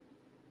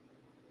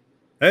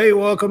Hey,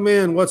 welcome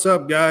in. What's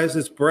up, guys?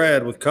 It's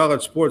Brad with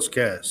College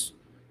SportsCast.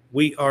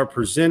 We are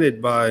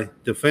presented by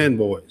the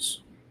Fanboys.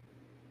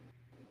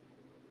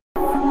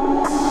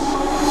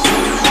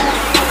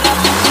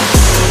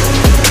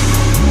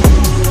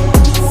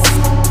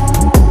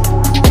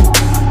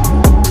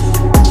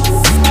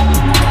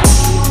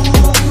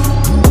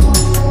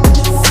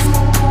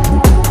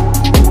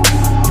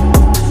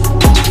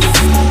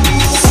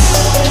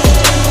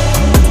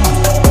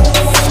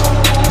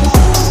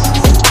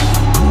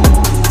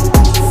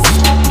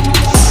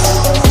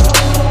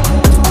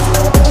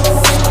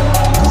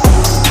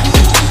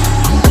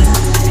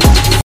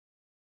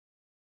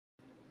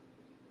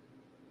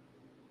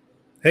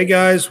 Hey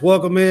guys,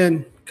 welcome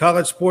in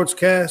College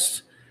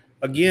Sportscast.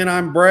 Again,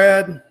 I'm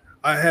Brad.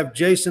 I have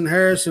Jason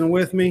Harrison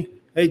with me.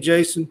 Hey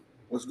Jason.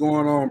 What's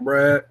going on,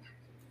 Brad?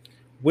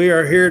 We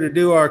are here to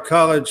do our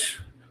College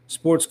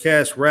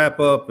Sportscast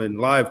wrap-up and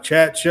live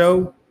chat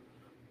show.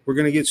 We're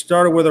going to get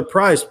started with our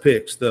prize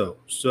picks though.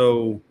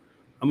 So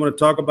I'm going to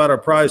talk about our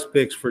prize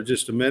picks for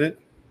just a minute.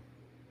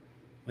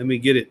 Let me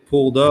get it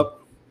pulled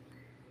up.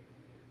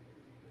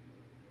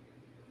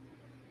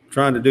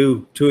 Trying to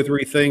do 2 or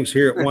 3 things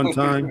here at one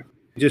time.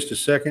 Just a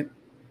second.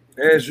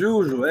 As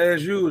usual,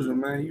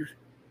 man. You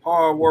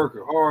hard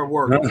worker.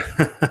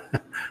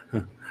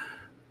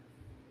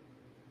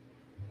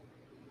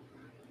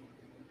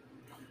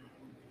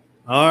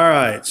 All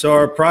right. So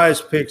our prize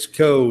picks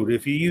code,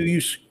 if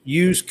you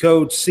use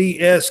code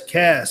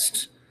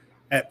CSCast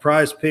at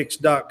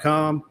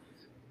prizepicks.com,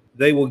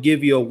 they will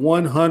give you a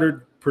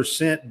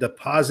 100%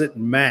 deposit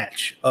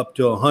match up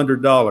to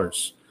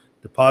 $100.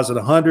 Deposit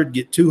 $100,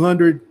 get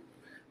 $200.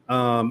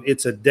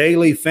 It's a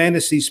daily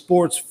fantasy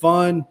sports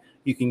fun.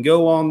 You can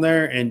go on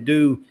there and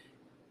do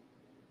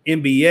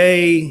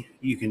NBA.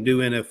 You can do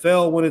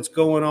NFL when it's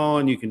going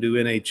on. You can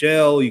do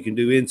NHL. You can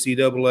do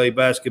NCAA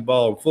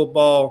basketball and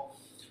football.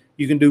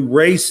 You can do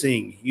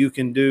racing. You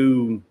can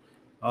do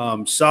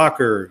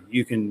soccer.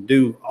 You can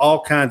do all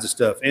kinds of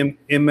stuff.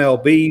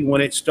 MLB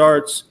when it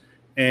starts.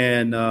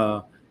 And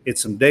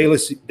it's some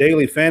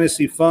daily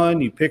fantasy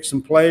fun. You pick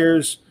some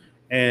players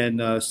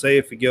and say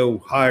if you go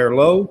high or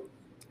low.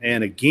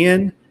 And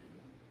again,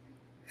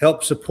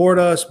 help support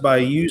us by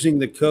using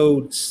the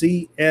code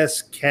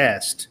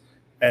CSCast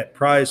at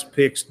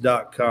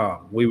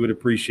prizepicks.com. We would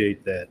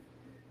appreciate that.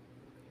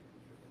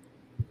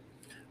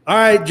 All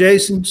right,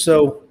 Jason.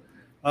 So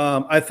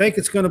I think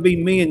it's going to be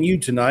me and you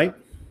tonight.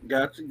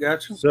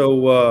 Gotcha.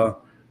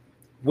 So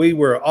we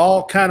were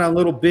all kind of a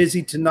little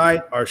busy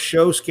tonight. Our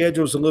show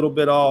schedule's a little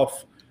bit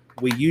off.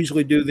 We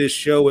usually do this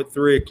show at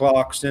 3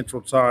 o'clock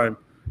Central Time.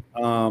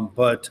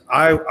 But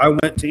I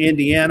went to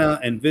Indiana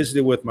and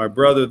visited with my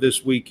brother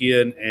this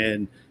weekend,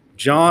 and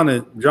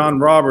John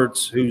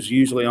Roberts, who's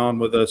usually on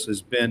with us,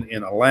 has been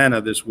in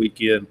Atlanta this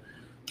weekend.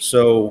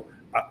 So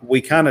we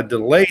kind of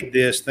delayed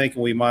this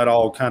thinking we might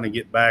all kind of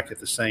get back at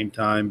the same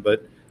time,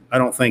 but I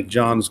don't think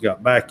John's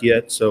got back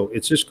yet. So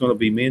it's just going to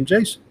be me and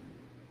Jason.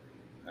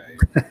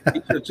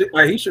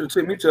 He should have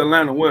took me to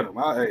Atlanta with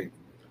him.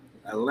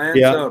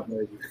 Atlanta's up,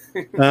 baby.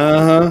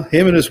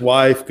 Him and his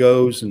wife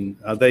goes, and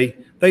they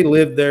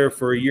lived there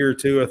for a year or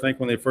two, I think,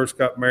 when they first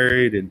got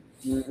married.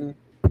 And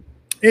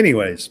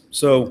anyways,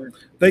 so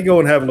they go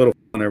and have a little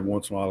fun every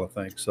once in a while, I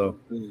think. So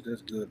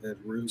that's good. That's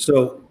rude.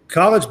 So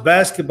college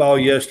basketball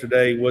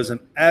yesterday was an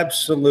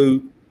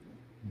absolute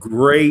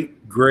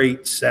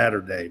great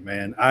Saturday,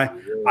 man.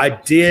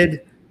 I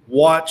did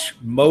watch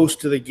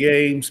most of the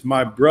games.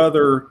 My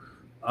brother,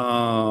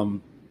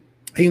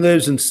 he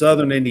lives in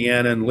southern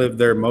Indiana and lived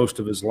there most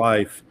of his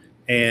life,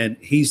 and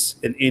he's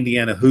an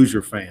Indiana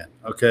Hoosier fan.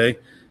 Okay,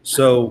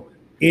 so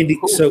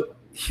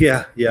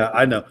yeah,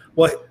 I know.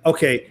 Well,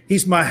 okay,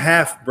 he's my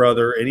half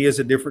brother, and he has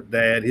a different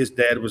dad. His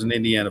dad was an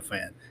Indiana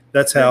fan.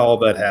 That's how all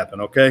that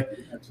happened. Okay,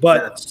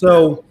 but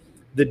so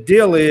the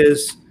deal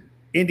is,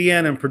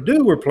 Indiana and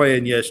Purdue were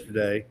playing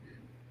yesterday,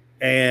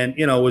 and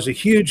it was a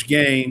huge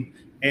game.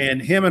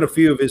 And him and a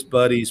few of his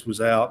buddies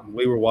was out, and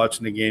we were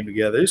watching the game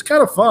together. It was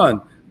kind of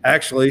fun,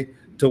 actually,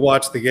 to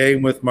watch the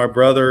game with my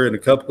brother and a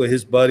couple of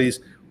his buddies.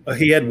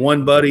 He had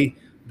one buddy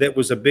that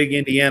was a big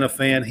Indiana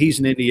fan. He's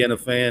an Indiana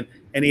fan.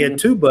 And he had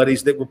 2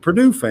 buddies that were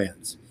Purdue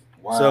fans.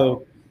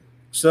 Wow.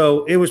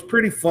 So it was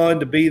pretty fun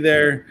to be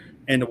there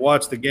and to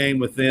watch the game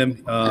with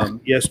them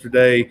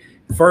yesterday.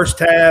 First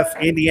half,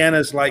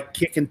 Indiana's like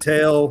kicking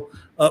tail,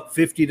 up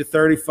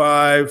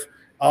 50-35.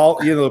 All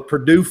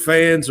Purdue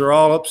fans are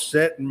all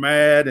upset and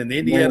mad, and the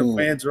Indiana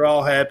fans are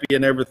all happy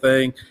and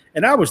everything.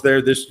 And I was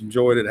there, just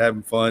enjoying it,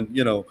 having fun,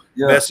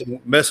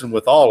 messing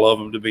with all of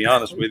them, to be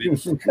honest with you.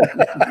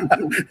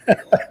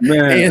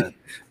 Man,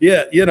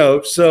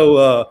 and,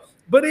 so.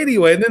 But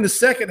anyway, and then the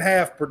second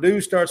half, Purdue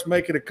starts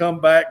making a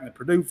comeback, and the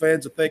Purdue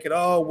fans are thinking,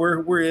 "Oh,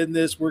 we're in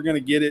this, we're going to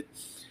get it."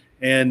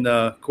 And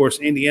of course,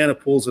 Indiana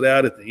pulls it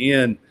out at the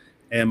end,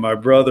 and my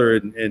brother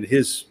and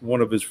one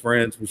of his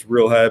friends was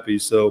real happy.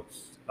 So.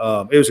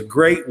 It was a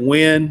great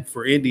win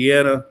for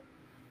Indiana.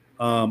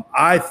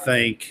 I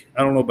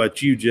don't know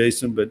about you,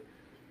 Jason, but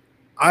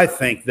I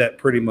think that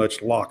pretty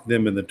much locked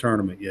them in the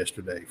tournament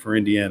yesterday for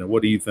Indiana.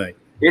 What do you think?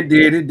 It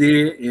did.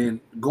 And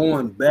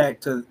going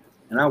back to,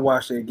 and I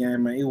watched that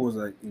game, man, it was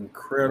an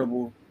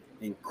incredible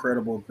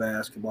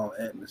basketball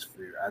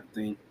atmosphere.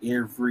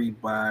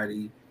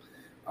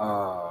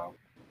 Uh,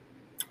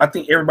 I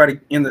think everybody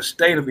in the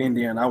state of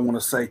Indiana, I want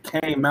to say,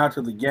 came out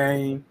to the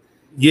game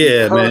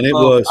Yeah, because man, it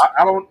of. was.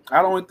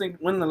 I don't think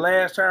when the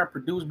last time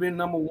Purdue's been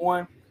number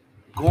one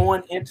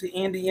going into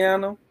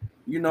Indiana.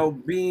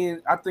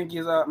 I think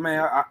is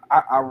man.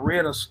 I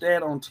read a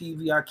stat on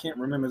TV. I can't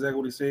remember exactly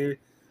what he said,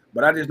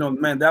 but I just know,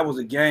 man, that was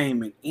a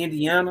game in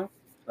Indiana.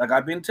 Like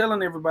I've been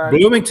telling everybody.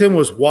 Bloomington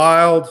was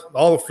wild.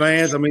 All the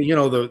fans. I mean,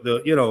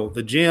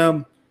 the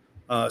gym,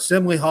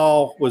 Assembly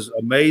Hall was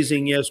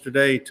amazing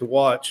yesterday to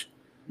watch.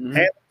 Mhm.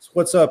 Hammonds,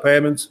 what's up,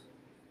 Hammonds?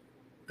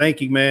 Thank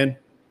you, man.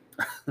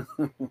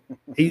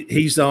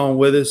 He's on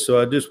with us, so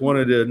I just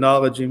wanted to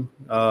acknowledge him.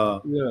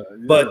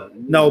 But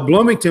no,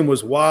 Bloomington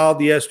was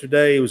wild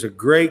yesterday. It was a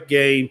great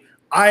game.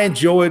 I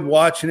enjoyed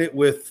watching it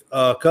with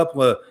a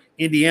couple of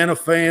Indiana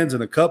fans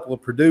and a couple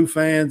of Purdue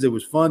fans. It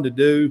was fun to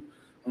do.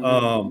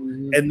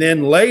 And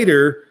then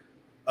later,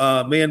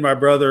 me and my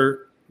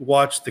brother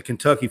watched the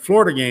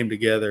Kentucky-Florida game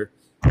together,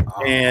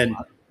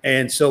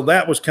 and so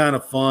that was kind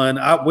of fun.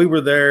 We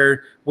were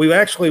there. We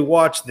actually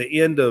watched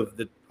the end of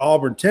the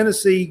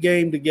Auburn-Tennessee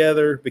game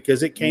together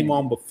because it came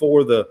on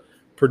before the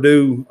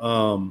Purdue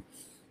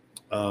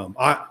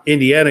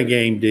Indiana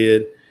game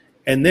did.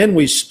 And then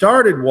we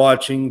started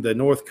watching the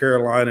North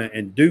Carolina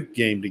and Duke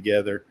game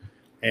together.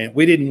 And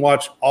we didn't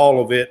watch all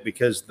of it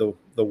because the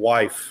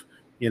wife,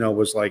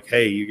 was like,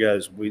 hey, you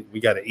guys, we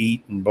got to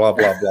eat and blah,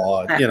 blah,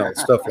 blah,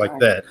 stuff like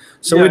that.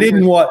 So we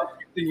didn't watch.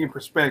 In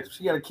perspective,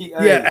 you got to keep.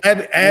 Yeah,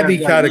 Abby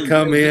kind of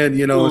come in,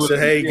 and said,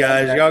 hey,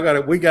 guys,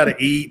 we got to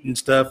eat and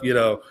stuff,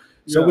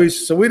 So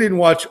we didn't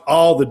watch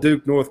all the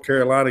Duke North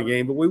Carolina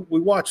game, but we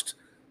watched,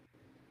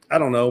 I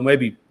don't know,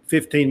 maybe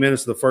 15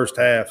 minutes of the first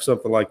half,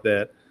 something like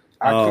that.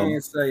 I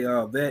can't say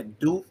that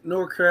Duke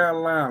North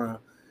Carolina,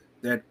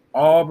 that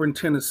Auburn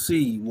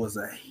Tennessee was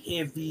a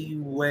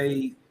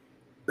heavyweight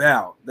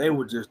bout. They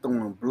were just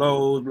throwing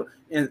blows,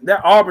 and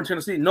that Auburn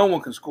Tennessee, no one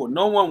can score.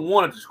 No one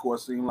wanted to score.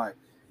 It seemed like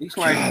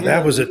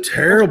that was a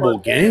terrible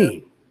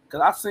game.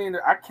 Because I seen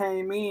it, I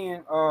came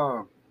in.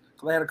 I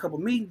had a couple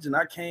meetings, and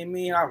I came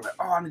in. I was like,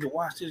 oh, I need to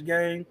watch this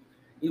game.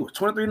 It was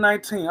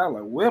 23-19. I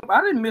was like, well,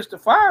 I didn't miss the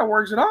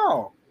fireworks at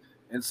all.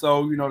 And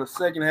so, the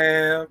second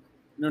half,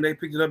 they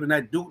picked it up in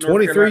that Duke.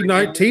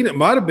 23-19. It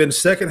might have been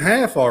second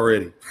half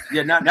already.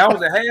 Yeah, now that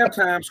was a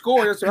halftime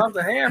score. So that was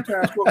a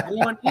halftime score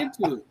going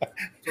into it.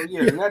 So,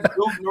 yeah, that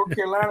Duke North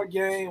Carolina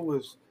game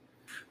was,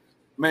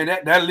 man,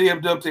 that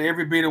lived up to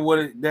every bit of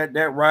what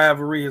that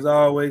rivalry has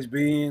always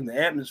been.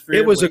 The atmosphere.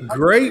 It was a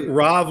great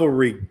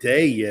rivalry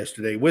day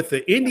yesterday with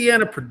the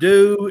Indiana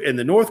Purdue and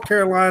the North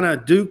Carolina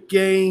Duke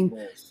game.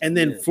 Yes, and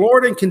then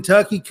Florida and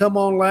Kentucky come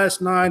on last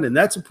night, and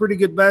that's a pretty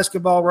good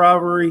basketball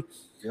rivalry.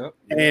 Yep.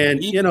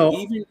 And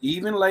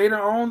even later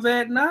on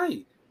that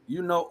night,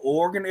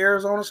 Oregon,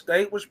 Arizona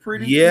State was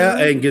pretty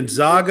good. And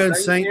Gonzaga and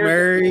St.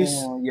 Mary's.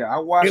 I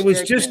watched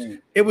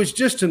it was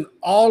just an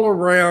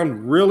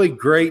all-around really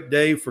great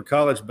day for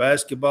college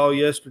basketball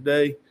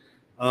yesterday.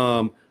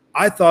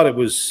 I thought it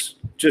was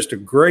just a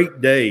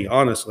great day,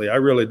 honestly. I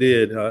really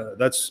did.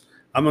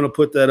 I'm going to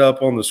put that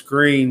up on the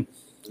screen.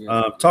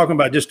 Talking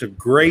about just a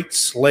great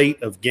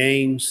slate of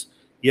games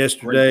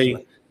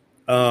yesterday.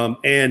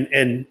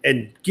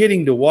 And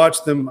getting to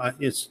watch them,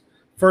 it's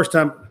first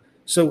time.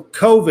 So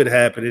COVID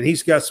happened, and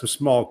he's got some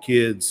small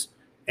kids,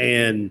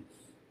 and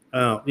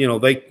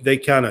they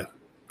kind of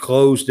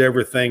closed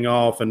everything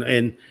off,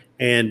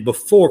 and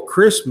before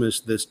Christmas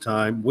this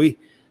time,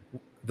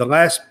 the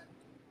last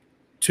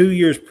 2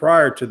 years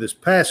prior to this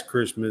past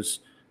Christmas,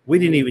 we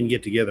didn't even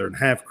get together and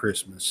have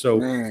Christmas.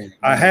 So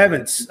I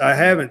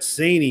haven't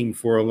seen him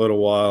for a little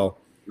while.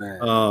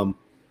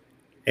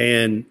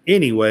 And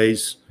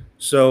anyways.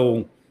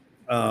 So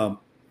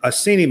I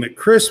seen him at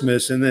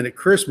Christmas, and then at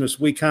Christmas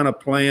we kind of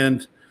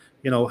planned,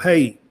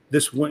 hey,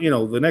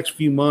 the next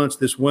few months,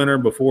 this winter,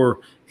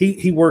 before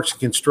he works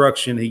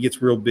construction, he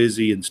gets real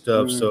busy and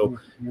stuff. So,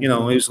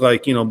 he's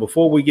like,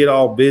 before we get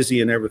all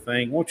busy and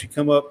everything, won't you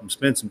come up and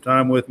spend some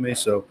time with me?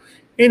 So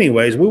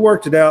anyways, we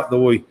worked it out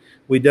the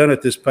we done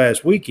it this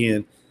past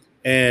weekend,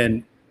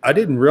 and I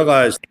didn't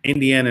realize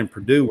Indiana and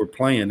Purdue were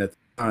playing at the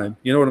time.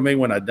 You know what I mean?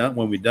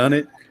 When we done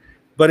it.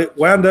 But it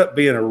wound up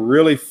being a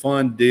really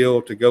fun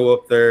deal to go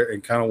up there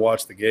and kind of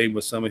watch the game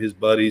with some of his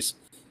buddies,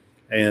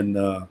 and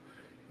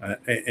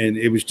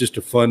it was just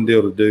a fun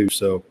deal to do.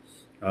 So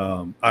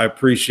I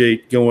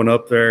appreciate going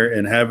up there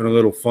and having a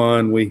little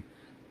fun. We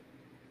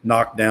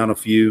knocked down a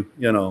few,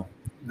 that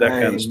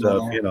kind of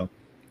stuff.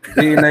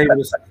 Being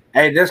able to,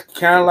 that's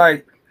kind of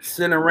like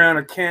sitting around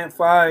a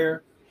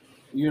campfire,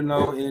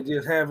 and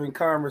just having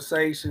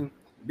conversation.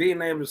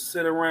 Being able to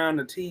sit around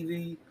the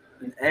TV.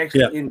 And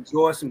actually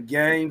enjoy some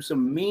games,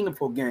 some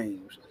meaningful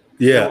games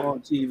on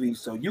TV.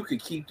 So you could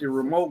keep the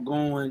remote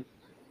going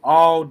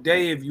all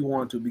day if you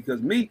want to. Because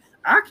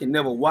I can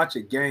never watch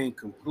a game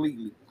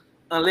completely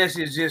unless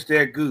it's just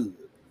that good.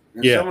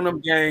 And some of them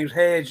games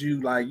had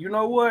you like, you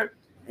know what?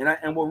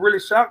 And what really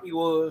shocked me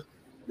was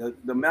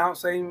the Mount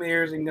St.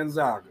 Mary's and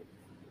Gonzaga.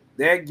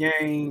 That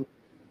game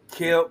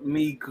kept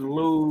me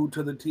glued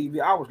to the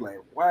TV. I was like,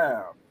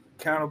 wow,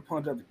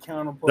 counterpunch after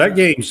counterpunch. That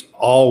game's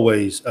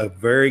always a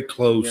very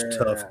close,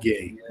 tough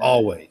game.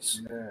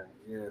 Always. Yeah.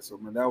 So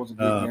man, that was a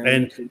good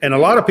game. And a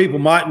lot of people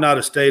might not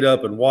have stayed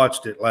up and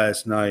watched it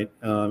last night.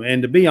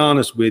 And to be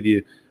honest with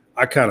you,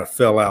 I kind of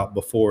fell out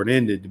before it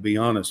ended, to be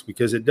honest,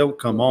 because it don't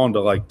come on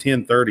to like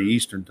 10:30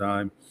 Eastern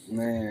time.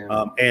 Man.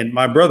 And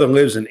my brother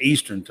lives in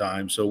Eastern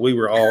time, so we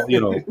were all,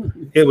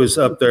 it was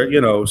up there,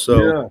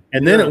 So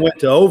and then it went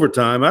to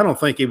overtime. I don't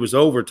think it was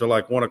over till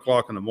like 1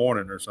 o'clock in the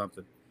morning or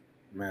something.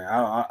 Man,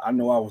 I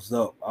know I was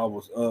up.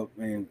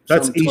 Man.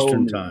 That's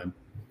Eastern time.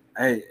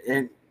 Hey,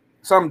 and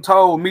something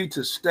told me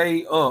to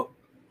stay up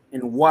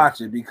and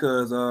watch it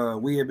because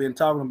we had been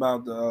talking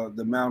about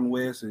the Mountain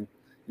West and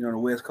the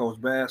West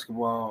Coast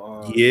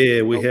basketball.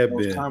 We have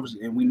been,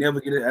 and we never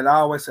get it. And I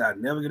always say I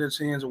never get a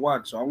chance to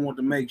watch, so I want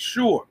to make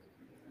sure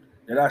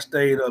that I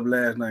stayed up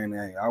last night.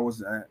 And I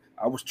was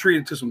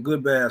treated to some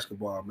good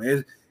basketball,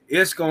 man.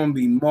 It's gonna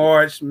be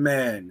March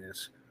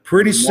Madness.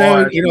 Pretty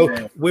soon,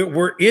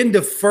 we're in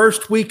the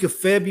first week of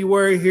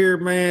February here,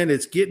 man.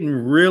 It's getting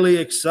really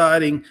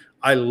exciting.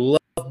 I love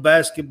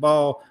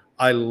basketball.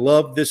 I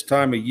love this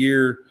time of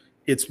year.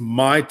 It's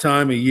my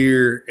time of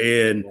year,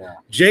 and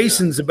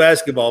Jason's a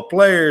basketball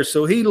player,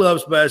 so he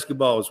loves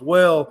basketball as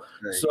well.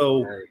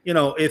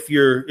 If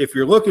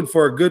you're looking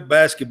for a good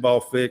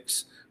basketball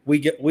fix, we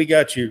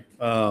got you.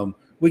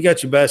 We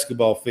got your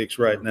basketball fix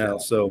right now.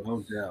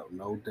 So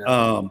no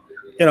doubt.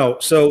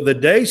 So the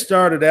day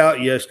started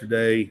out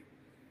yesterday.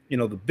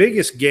 The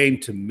biggest game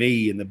to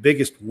me and the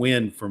biggest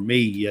win for me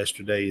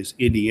yesterday is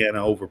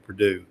Indiana over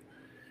Purdue.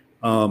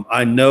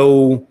 I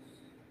know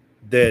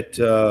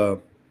that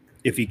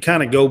if you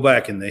kind of go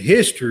back in the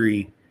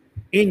history,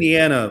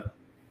 Indiana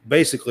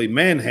basically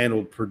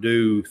manhandled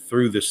Purdue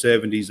through the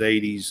 70s,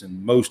 80s,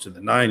 and most of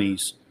the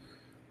 90s.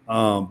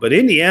 But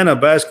Indiana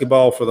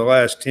basketball for the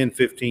last 10,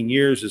 15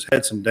 years has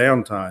had some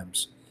down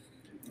times.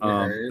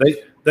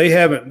 They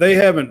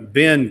haven't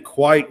been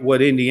quite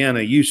what Indiana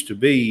used to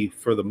be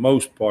for the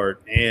most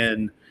part.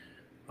 And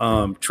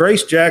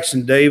Trace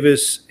Jackson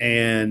Davis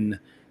and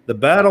the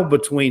battle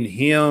between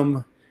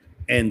him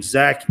and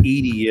Zach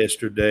Edey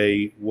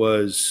yesterday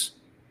was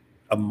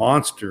a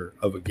monster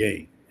of a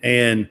game.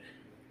 And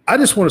I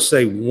just want to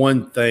say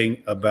one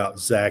thing about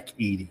Zach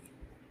Edey.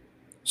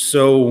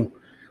 So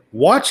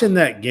watching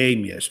that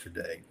game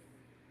yesterday,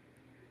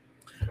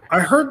 I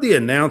heard the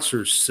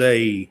announcers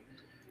say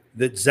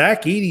that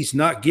Zach Edey's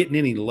not getting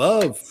any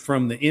love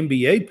from the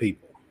NBA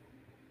people.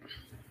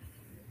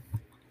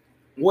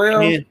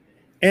 Well,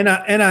 and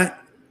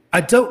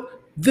I don't.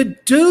 The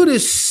dude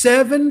is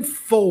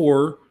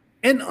 7'4"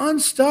 and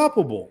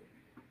unstoppable.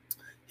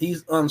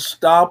 He's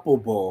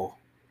unstoppable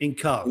in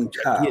college.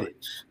 I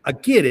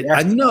That's get it.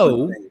 I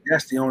know.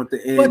 That's the only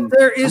thing. But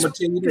there is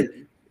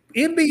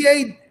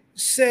NBA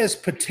says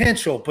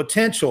potential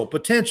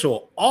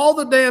all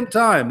the damn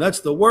time.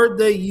 That's the word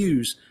they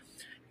use.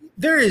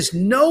 There is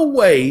no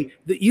way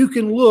that you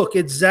can look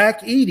at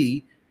Zach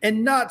Edey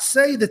and not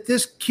say that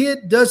this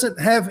kid doesn't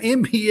have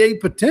NBA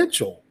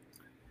potential.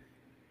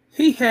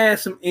 He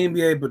has some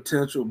NBA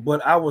potential,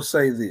 but I will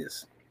say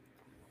this.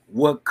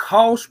 What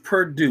cost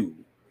Purdue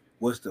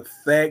was the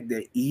fact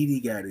that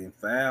Edey got in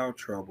foul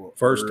trouble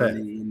first half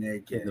in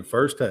that game. In the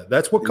first half.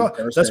 That's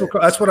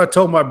what I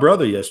told my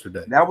brother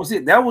yesterday. That was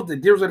it. That was the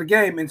difference of the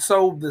game. And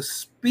so the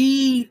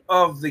speed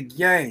of the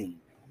game,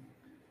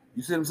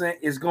 you see what I'm saying,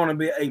 is going to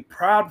be a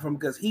problem for him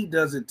because he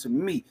does it to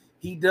me.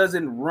 He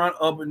doesn't run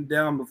up and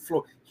down the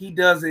floor. He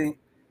doesn't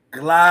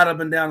glide up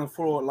and down the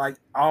floor like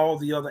all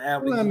the other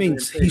athletes. Well, I mean,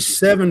 he's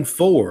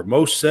 7'4".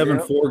 Most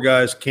 7'4"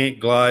 guys can't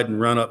glide and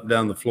run up and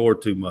down the floor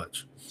too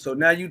much. So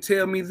now you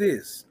tell me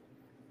this.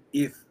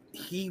 If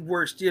he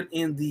were still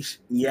in the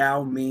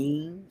Yao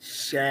Ming,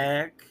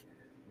 Shaq,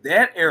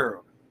 that era,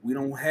 we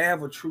don't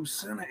have a true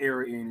center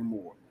era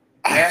anymore.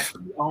 That's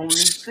the only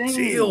thing.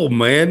 Still,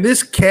 man,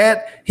 this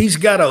cat, he's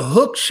got a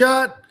hook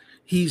shot.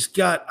 He's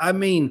got,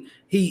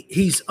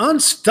 he's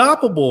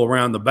unstoppable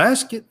around the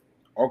basket.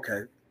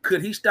 Okay.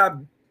 Could he stop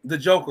the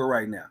Joker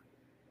right now?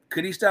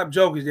 Could he stop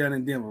Jokers down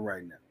in Denver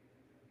right now?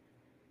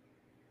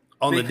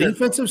 On the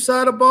defensive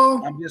side of the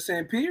ball? I'm just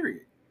saying,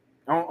 period.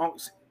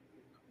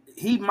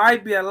 He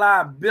might be a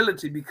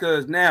liability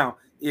because now,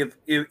 if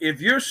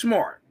you're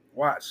smart,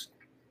 watch.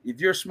 If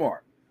you're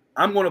smart,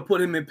 I'm going to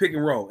put him in pick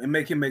and roll and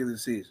make him make the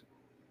decision.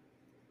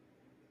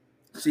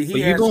 See,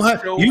 you're gonna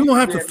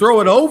have to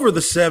throw it over the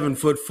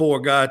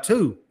 7'4" guy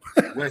too.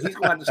 Well, he's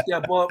going to have to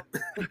step up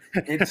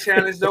and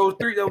challenge those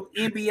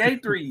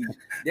NBA threes.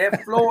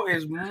 That floor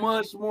is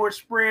much more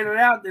spread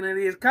out than it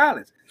is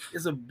college.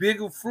 It's a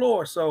bigger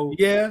floor, so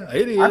yeah,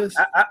 it is.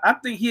 I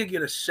think he'll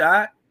get a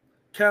shot,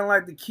 kind of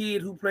like the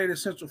kid who played in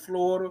Central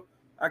Florida.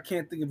 I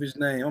can't think of his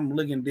name. I'm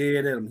looking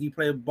dead at him. He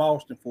played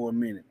Boston for a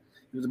minute.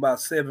 He was about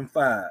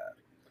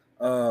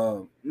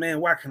 7'5". Man,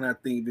 why can't I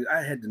think of it?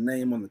 I had the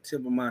name on the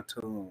tip of my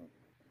tongue.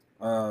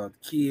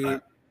 Kid,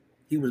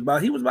 he was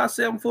about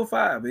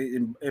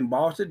 7'5". In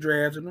Boston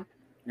drafted him.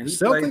 and he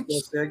played for a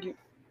second.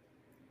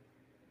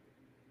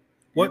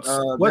 What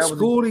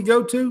school did he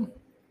go to?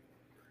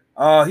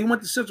 He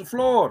went to Central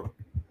Florida.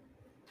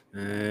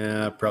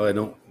 I probably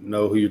don't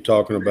know who you're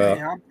talking about.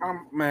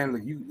 Man,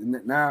 look, you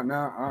now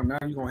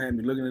you're gonna have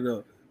me looking it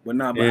up. But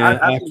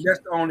I think that's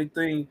the only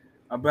thing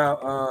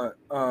about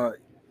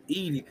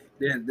Edey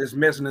that's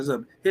messing us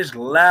up. His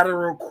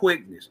lateral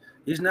quickness.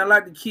 He's not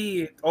like the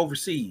kid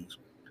overseas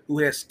who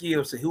has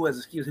skills, who has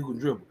the skills who can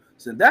dribble.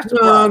 So that's the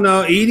problem.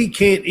 No, Edey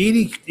can't.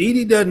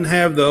 Edey doesn't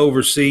have the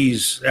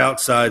overseas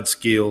outside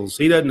skills.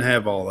 He doesn't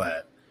have all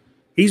that.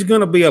 He's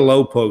going to be a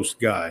low post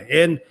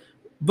guy.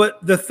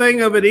 But the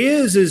thing of it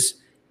is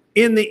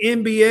in the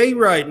NBA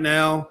right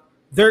now,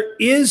 there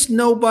is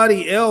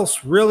nobody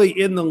else really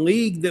in the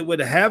league that would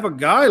have a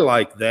guy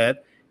like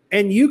that,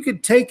 and you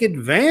could take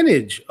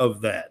advantage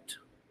of that.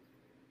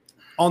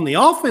 On the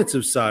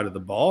offensive side of the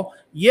ball,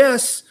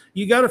 yes,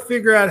 you got to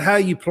figure out how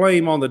you play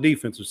him on the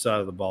defensive side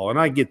of the ball, and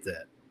I get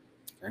that.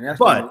 And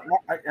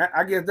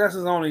I guess that's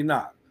his only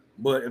knock.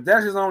 But if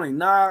that's his only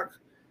knock,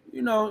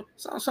 you know,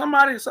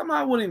 somebody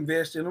would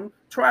invest in him.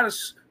 Try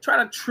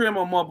to trim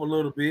him up a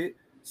little bit.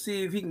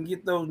 See if he can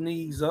get those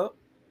knees up.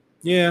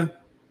 Yeah.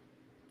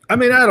 I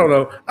mean, I don't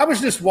know. I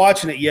was just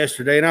watching it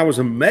yesterday, and I was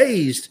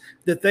amazed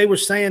that they were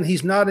saying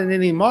he's not in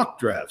any mock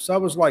drafts. I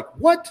was like,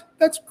 what?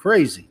 That's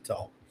crazy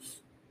talk.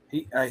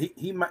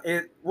 He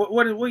might.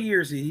 What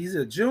year is he? He's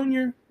a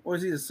junior or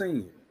is he a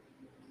senior?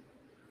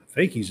 I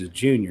think he's a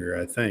junior.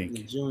 I think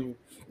he's a junior.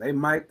 They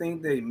might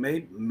think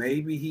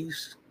maybe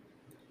he's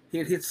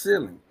hit his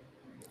ceiling.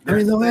 I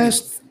mean, the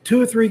last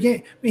 2 or 3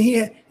 games. I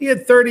mean, he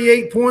had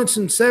 38 points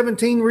and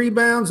 17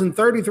 rebounds and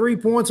 33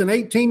 points and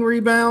 18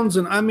 rebounds,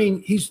 and I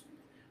mean, he's,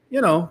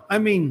 you know, I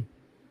mean,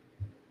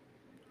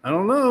 I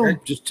don't know.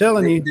 Just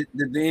telling you,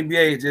 the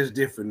NBA is just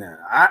different now.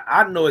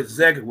 I know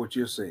exactly what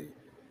you're saying.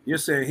 You're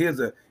saying here's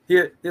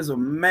a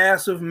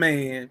massive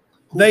man.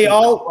 They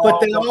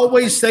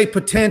always say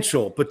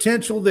potential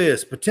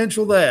this,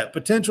 potential that,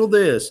 potential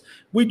this.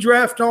 We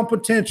draft on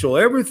potential.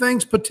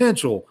 Everything's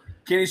potential.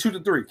 Can he shoot the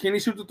three? Can he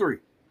shoot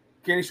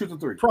the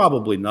three?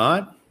 Probably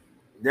not.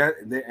 There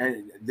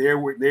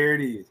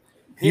it is.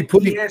 You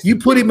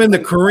put him in the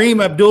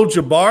Kareem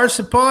Abdul-Jabbar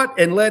spot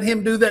and let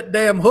him do that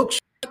damn hook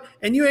shot,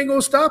 and you ain't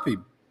gonna stop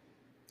him.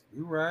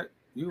 You're right.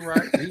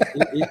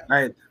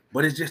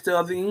 But it's just the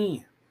other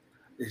end.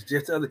 It's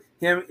just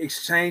him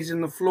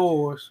exchanging the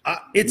floors.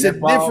 It's a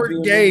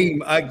different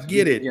game. I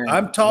get it.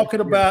 I'm talking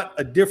about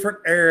a different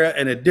era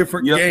and a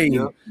different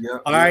game.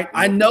 All right.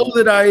 I know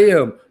that I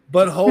am,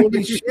 but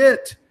holy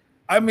shit.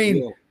 I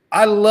mean,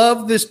 I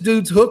love this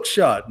dude's hook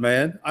shot,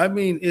 man. I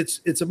mean,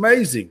 it's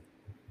amazing.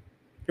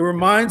 It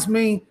reminds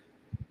me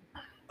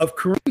of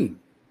Kareem.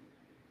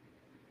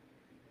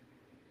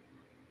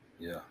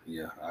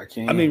 Yeah, I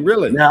can't. I mean,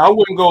 really. Now, I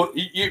wouldn't go.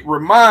 It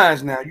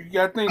reminds now. You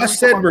got to think. I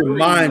said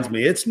reminds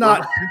me. It's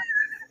not.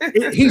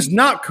 He's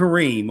not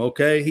Kareem,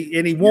 okay?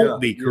 He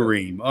won't be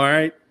Kareem, all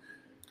right?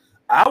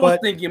 I was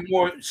thinking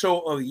more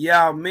so of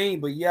Yao Ming,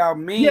 but Yao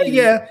Ming.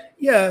 Yeah.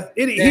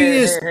 He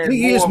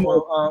is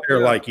more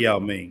like Yao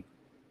Ming.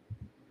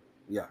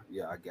 Yeah,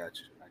 I got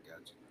you.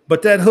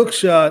 But that hook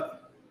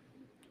shot,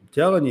 I'm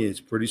telling you, it's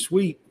pretty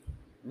sweet.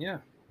 Yeah.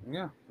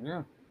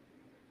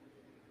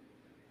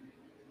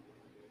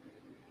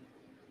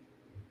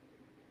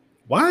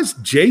 Why is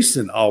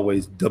Jason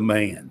always the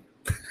man?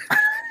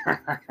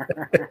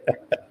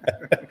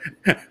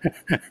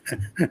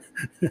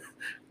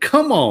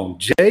 Come on,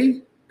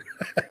 Jay.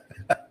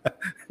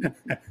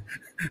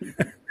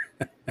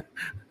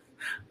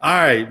 All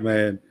right,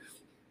 man.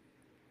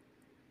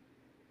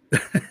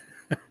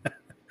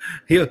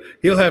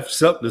 He'll have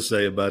something to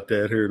say about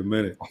that here in a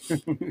minute.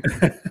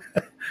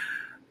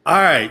 All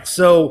right,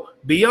 so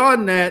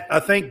beyond that, I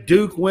think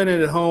Duke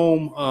winning at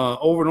home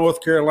over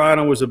North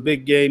Carolina was a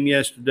big game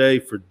yesterday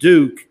for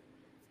Duke.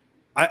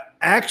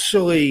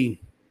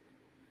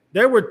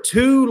 There were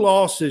 2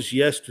 losses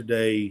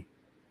yesterday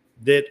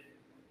that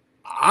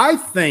I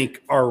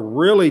think are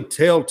really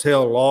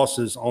telltale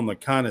losses on the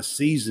kind of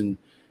season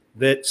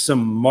that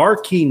some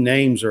marquee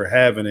names are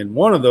having, and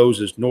one of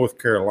those is North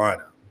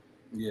Carolina.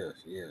 Yes.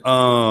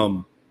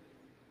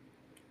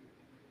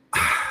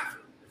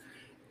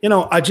 You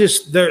know,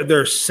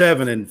 they're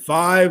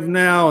 7-5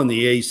 now in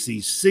the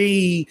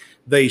ACC.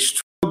 They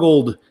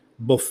struggled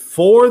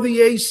before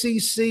the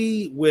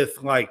ACC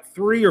with like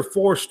 3 or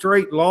 4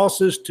 straight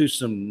losses to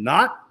some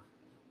not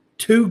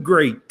too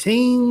great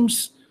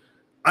teams.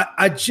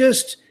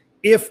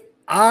 If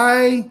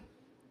I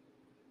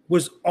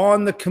was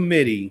on the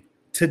committee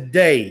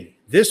today,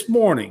 this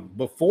morning,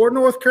 before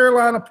North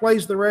Carolina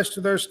plays the rest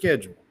of their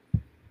schedule,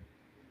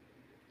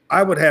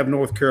 I would have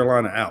North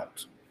Carolina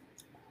out.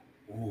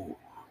 Ooh.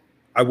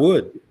 I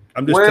would.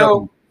 I'm just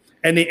telling you.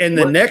 And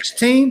the next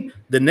team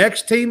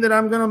that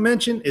I'm going to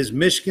mention is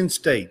Michigan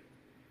State.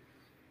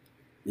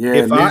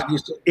 Yeah. There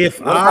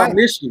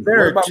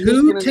are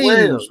 2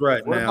 teams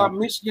right now. What about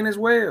Michigan as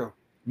well?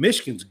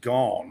 Michigan's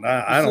gone.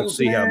 I don't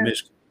see how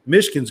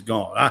Michigan's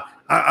gone.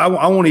 I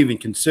won't even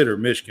consider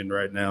Michigan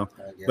right now.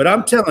 But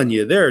I'm telling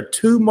you, there are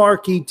 2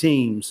 marquee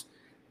teams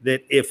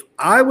that if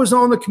I was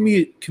on the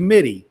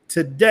committee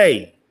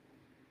today,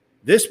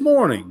 this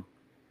morning,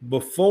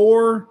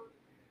 before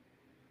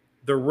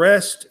the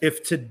rest,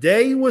 if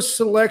today was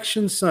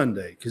Selection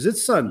Sunday, because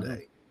it's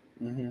Sunday,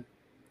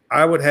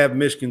 I would have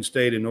Michigan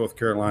State and North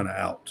Carolina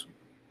out.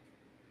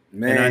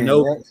 Man,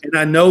 and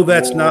I know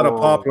that's not a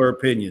popular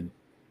opinion.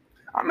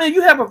 I mean,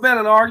 you have a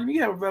valid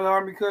argument.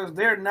 Because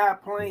they're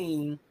not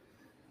playing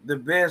the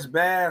best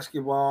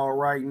basketball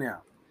right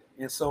now,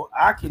 and so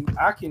I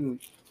can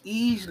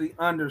easily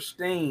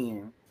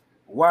understand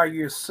why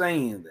you're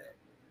saying that.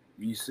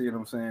 You see what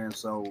I'm saying?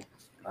 So,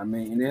 I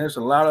mean, and there's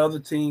a lot of other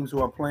teams who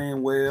are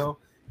playing well,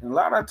 and a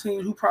lot of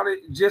teams who probably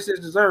just as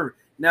deserve.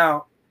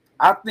 Now,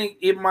 I think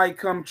it might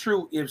come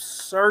true if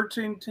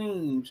certain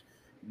teams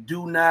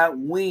do not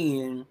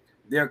win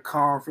their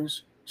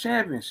conference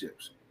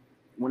championships.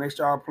 When they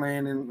start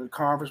playing in the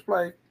conference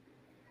play,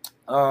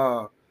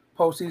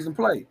 postseason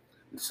play,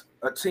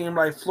 a team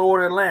like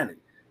Florida Atlantic,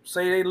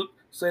 say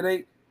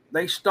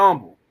they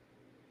stumble.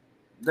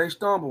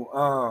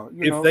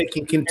 If they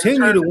can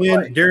continue to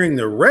win during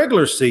the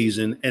regular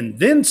season and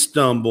then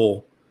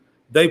stumble,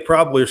 they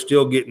probably are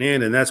still getting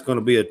in, and that's going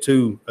to be a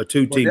two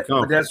team conference.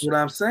 But that's what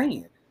I'm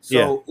saying.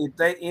 So if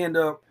they end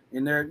up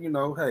in there,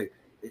 hey,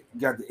 you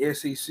got the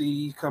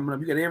SEC coming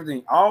up, you got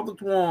everything, all the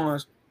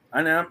ones.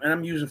 And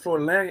I'm using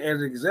Florida Atlantic as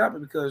an example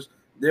because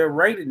they're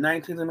rated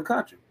 19th in the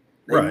country.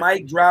 They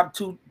might drop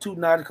two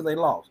notches because they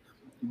lost.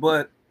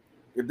 But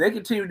if they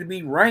continue to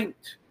be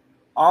ranked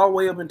all the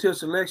way up until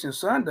Selection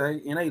Sunday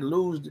and they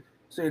lose,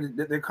 say,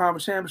 their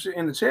conference championship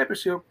and the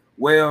championship,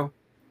 well,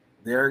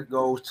 there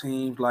goes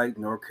teams like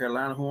North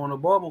Carolina who are on a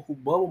bubble, who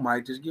bubble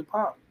might just get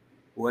popped.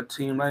 Or a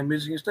team like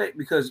Michigan State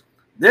because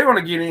they're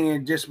going to get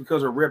in just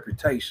because of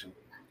reputation,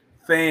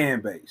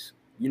 fan base.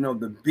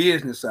 The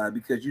business side,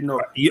 because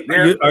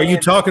are you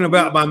talking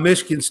about my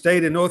Michigan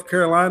State and North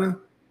Carolina?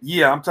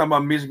 Yeah, I'm talking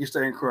about Michigan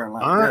State and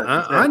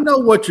Carolina. I know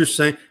what you're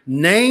saying.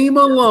 Name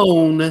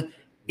alone,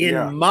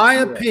 in my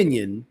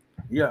opinion,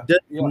 does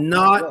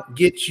not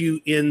get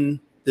you in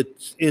the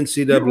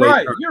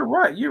NCAA. You're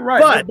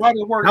right. But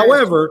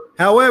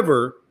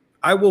however,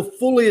 I will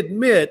fully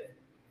admit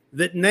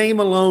that name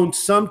alone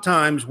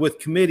sometimes with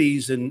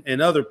committees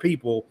and other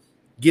people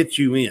gets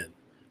you in.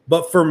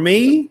 But for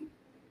me,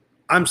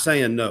 I'm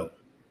saying no.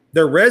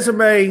 Their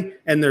resume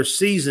and their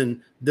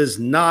season does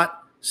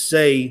not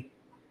say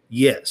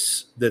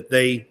yes, that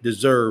they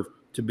deserve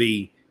to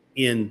be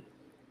in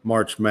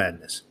March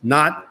Madness.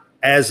 Not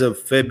as of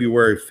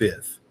February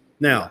 5th.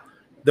 Now,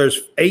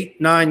 there's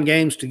 8-9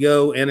 games to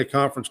go in a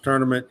conference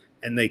tournament,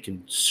 and they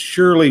can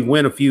surely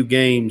win a few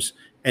games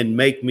and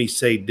make me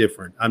say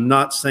different. I'm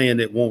not saying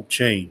it won't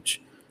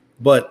change.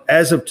 But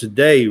as of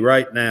today,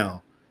 right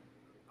now,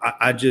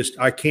 I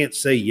can't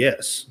say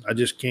yes. I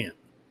just can't.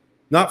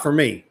 Not for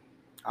me.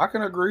 I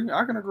can agree with you.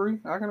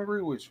 I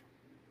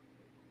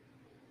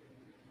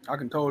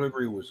can totally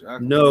agree with you.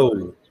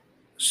 No.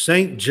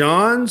 St.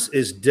 John's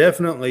is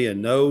definitely a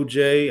no,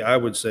 Jay. I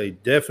would say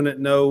definite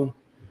no.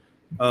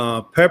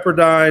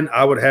 Pepperdine,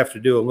 I would have to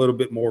do a little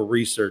bit more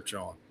research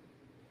on,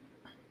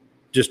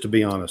 just to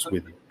be honest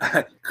with you.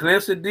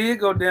 Clemson did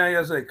go down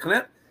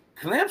yesterday.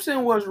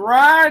 Clemson was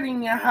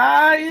riding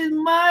high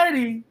and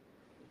mighty.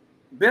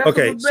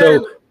 Okay,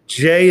 so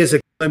Jay is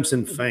a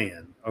Clemson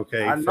fan.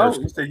 Okay, I know.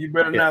 You said you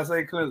better not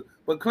say Clemson,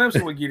 but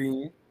Clemson would get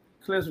in.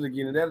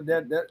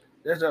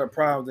 That's not a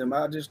problem with them.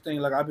 I just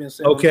think, like I've been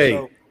saying.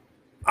 Okay,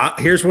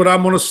 here's what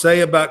I'm going to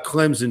say about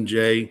Clemson,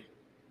 Jay.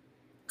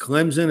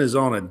 Clemson is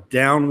on a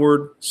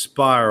downward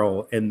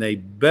spiral, and they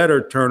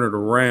better turn it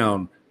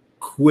around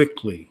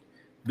quickly,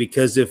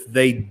 because if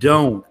they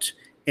don't,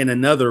 in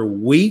another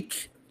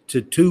week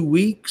to 2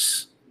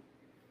 weeks,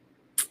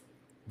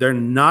 they're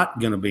not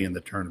going to be in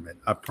the tournament.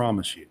 I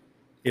promise you.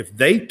 If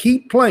they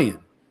keep playing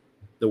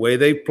the way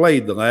they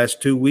played the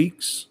last 2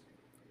 weeks,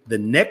 the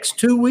next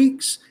 2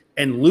 weeks,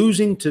 and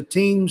losing to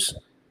teams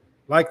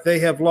like they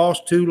have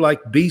lost to,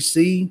 like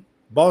BC,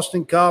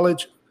 Boston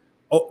College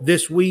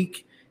this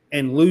week,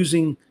 and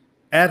losing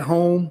at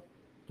home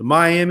to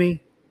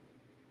Miami,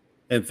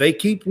 and if they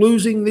keep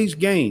losing these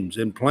games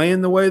and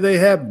playing the way they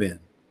have been,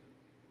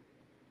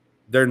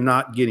 they're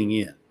not getting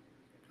in.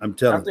 I'm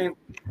telling you.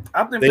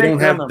 I think they don't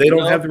have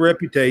the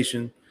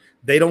reputation.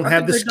 They don't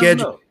have the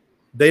schedule.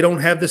 They don't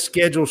have the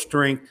schedule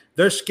strength.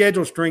 Their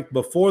schedule strength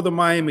before the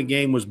Miami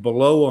game was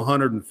below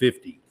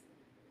 150.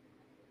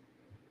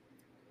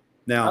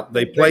 Now,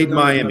 they played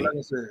Miami. Like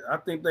I said, I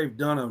think they've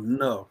done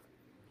enough,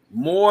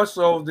 more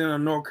so than a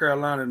North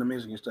Carolina and a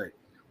Michigan State.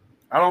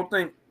 I don't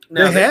think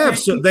they have.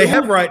 So they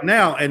have right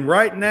now, and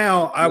right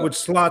now I would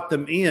slot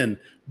them in.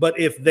 But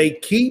if they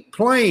keep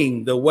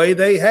playing the way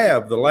they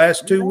have the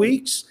last 2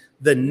 weeks,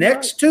 the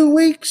next 2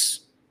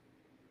 weeks,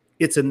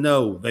 it's a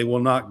no. They will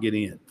not get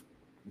in.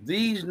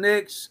 These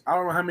next, I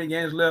don't know how many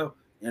games left,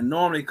 and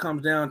normally it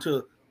comes down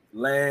to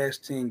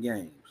last 10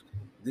 games.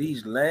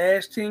 These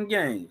last 10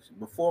 games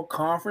before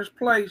conference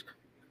play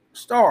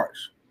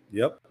starts.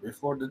 Yep.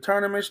 Before the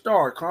tournament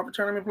starts, conference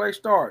tournament play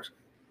starts,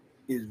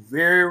 is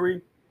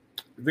very,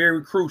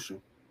 very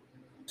crucial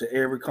to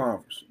every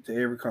conference.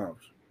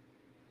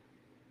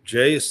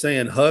 Jay is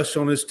saying hush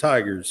on his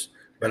Tigers,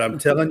 but I'm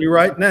telling you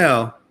right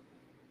now,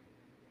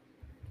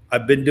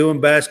 I've been doing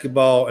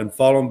basketball and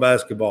following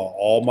basketball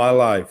all my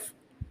life,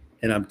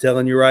 and I'm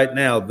telling you right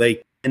now,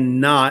 they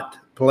cannot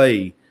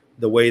play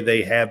the way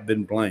they have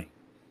been playing.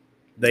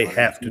 They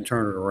have to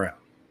turn it around.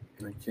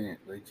 They can't.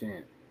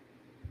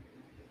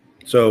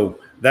 So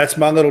that's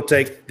my little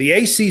take. The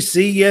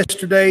ACC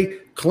yesterday,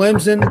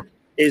 Clemson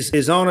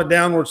is on a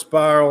downward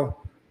spiral.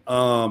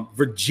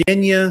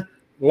 Virginia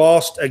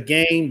lost a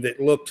game that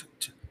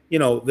looked,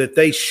 that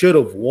they should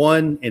have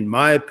won, in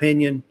my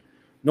opinion.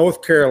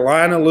 North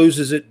Carolina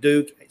loses at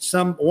Duke.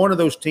 One of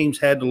those teams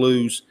had to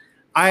lose.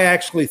 I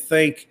actually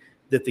think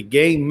that the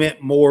game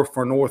meant more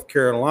for North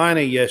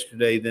Carolina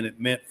yesterday than it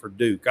meant for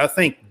Duke. I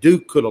think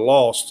Duke could have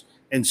lost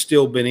and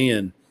still been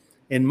in.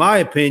 In my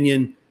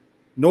opinion,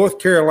 North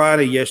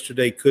Carolina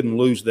yesterday couldn't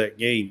lose that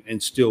game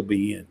and still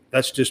be in.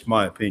 That's just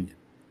my opinion.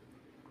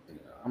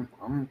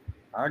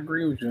 I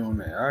agree with you on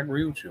that.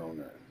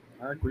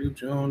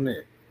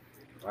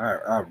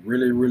 I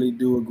really, really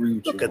do agree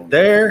with you. Look at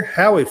there.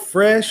 Howie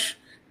Fresh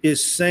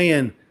is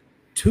saying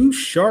 2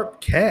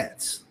 sharp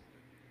cats.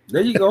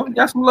 There you go. You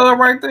got some love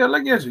right there.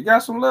 Look at you.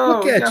 Got some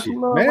love. Look at you,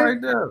 some love man.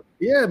 Right there.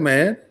 Yeah,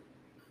 man.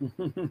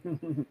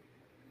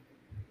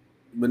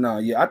 But no,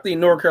 I think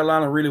North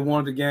Carolina really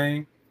wanted the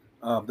game.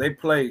 They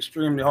played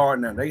extremely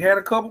hard now. They had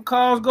a couple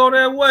calls go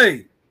their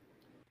way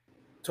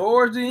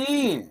towards the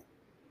end.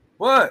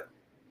 But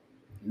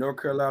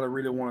North Carolina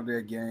really wanted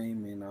that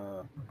game, and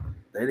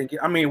they didn't get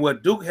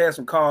 – Duke had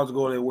some calls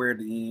go their way at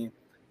the end,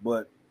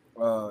 but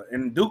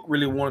and Duke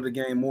really wanted the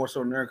game more so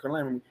than North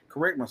Carolina. Let me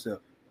correct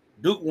myself.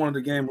 Duke wanted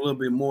the game a little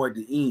bit more at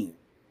the end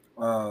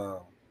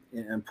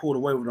and pulled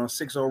away with a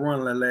 6-0 run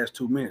in the last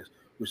 2 minutes,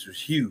 which was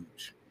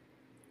huge.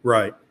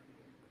 Right.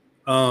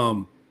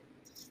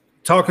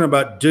 Talking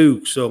about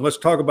Duke, so let's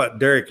talk about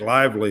Derek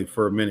Lively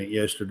for a minute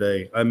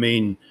yesterday. I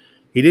mean,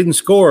 he didn't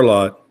score a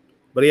lot,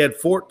 but he had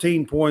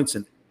 14 points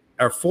and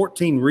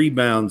 14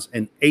 rebounds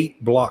and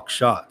 8 block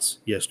shots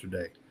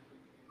yesterday.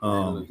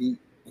 He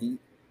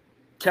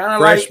kind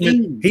of like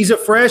he's a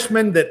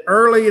freshman that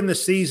early in the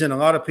season, a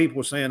lot of people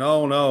were saying,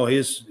 "Oh no,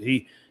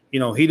 he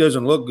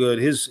doesn't look good.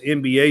 His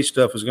NBA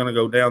stuff is going to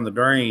go down the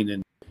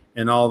drain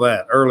and all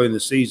that." Early in the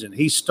season,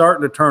 he's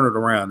starting to turn it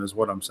around, is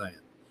what I'm saying.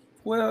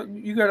 Well,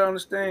 you got to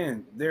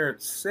understand, there are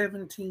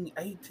 17,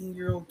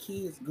 18-year-old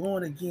kids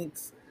going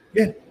against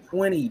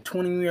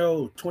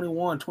 20-year-old,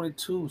 21,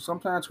 22,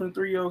 sometimes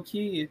 23-year-old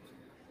kids,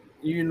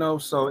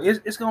 so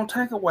it's going to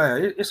take a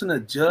while. It's an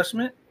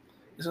adjustment.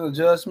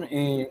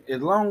 And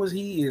as long as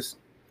he is,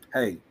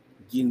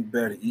 getting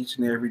better each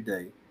and every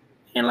day,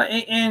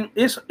 and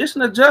it's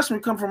an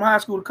adjustment come from high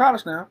school to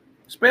college now,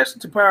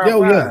 especially to Power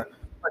 5. Yeah.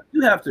 Like,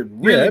 you have to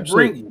really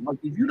bring it. Like,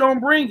 if you don't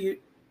bring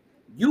it,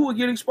 you will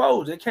get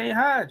exposed. They can't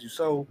hide you.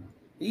 So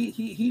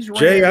he's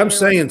Jay, I'm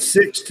saying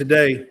 6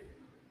 today,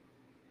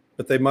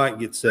 but they might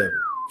get 7.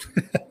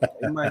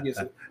 They might get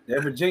 7.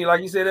 That Virginia,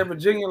 like you said, that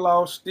Virginia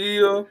law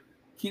still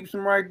keeps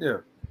them right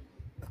there.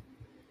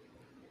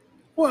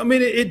 Well, I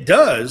mean, it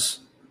does,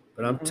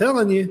 but I'm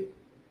telling you,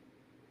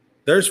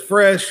 there's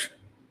Fresh.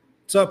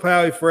 What's up,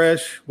 Howie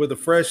Fresh, with the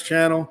Fresh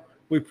channel?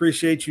 We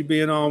appreciate you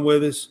being on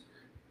with us.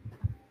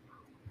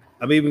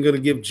 I'm even going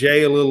to give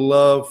Jay a little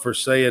love for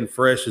saying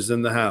Fresh is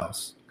in the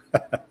house.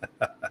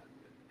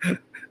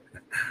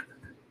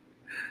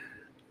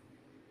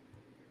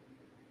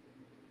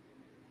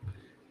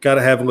 Got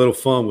to have a little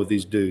fun with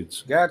these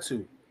dudes. Got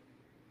to.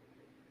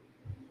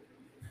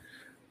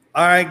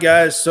 All right,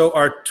 guys. So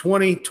our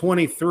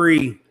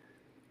 2023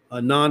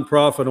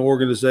 nonprofit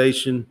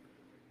organization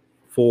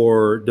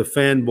for the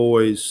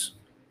fanboys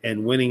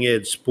and Winning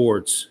Edge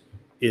Sports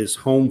is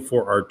Home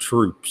for Our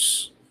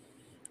Troops.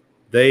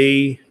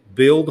 They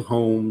build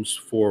homes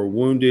for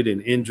wounded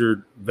and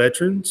injured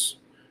veterans,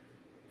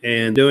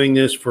 and doing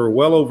this for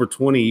well over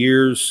 20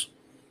 years.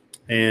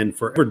 And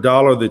for every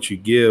dollar that you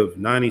give,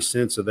 90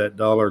 cents of that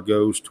dollar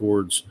goes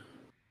towards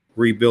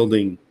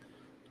rebuilding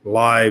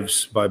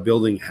lives by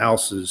building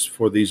houses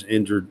for these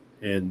injured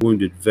and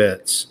wounded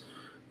vets.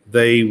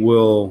 They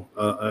will,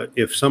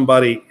 if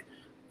somebody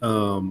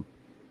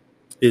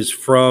is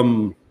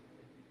from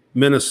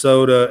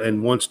Minnesota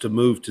and wants to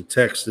move to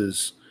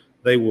Texas,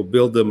 they will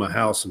build them a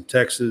house in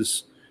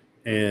Texas.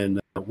 And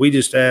we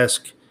just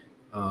ask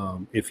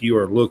if you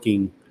are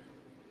looking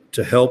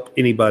to help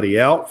anybody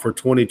out for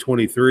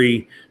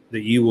 2023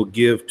 that you will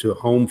give to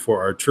Home for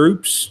Our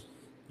Troops.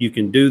 You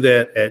can do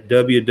that at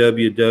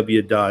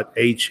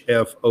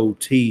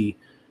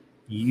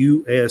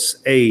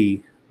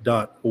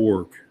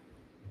www.hfotusa.org.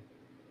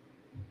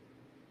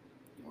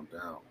 No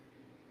doubt.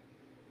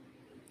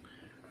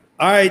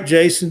 All right,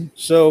 Jason.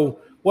 So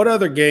what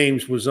other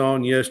games was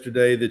on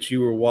yesterday that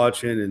you were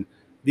watching? And,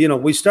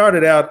 we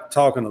started out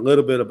talking a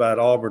little bit about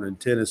Auburn and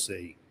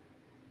Tennessee.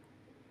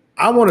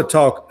 I want to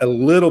talk a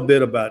little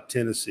bit about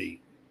Tennessee.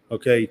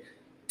 Okay.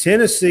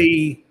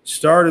 Tennessee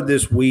started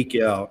this week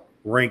out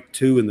ranked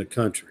 2 in the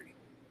country.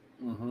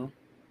 Mm-hmm.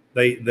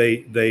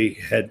 They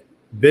had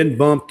been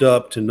bumped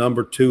up to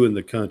number 2 in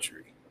the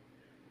country.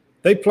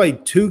 They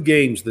played 2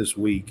 games this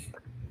week,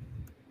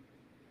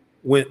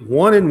 went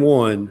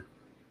 1-1,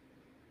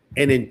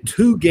 and in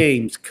 2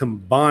 games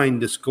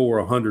combined to score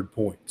 100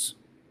 points.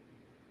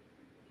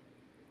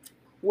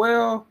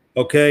 Well,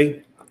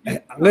 okay.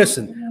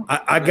 Listen,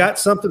 I got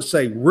something to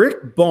say.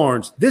 Rick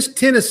Barnes, this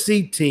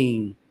Tennessee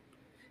team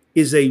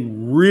is a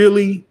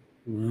really,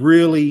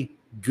 really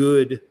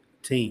good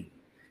team.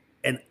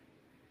 And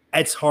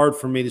it's hard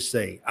for me to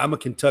say. I'm a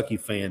Kentucky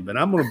fan, but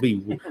I'm going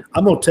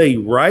to tell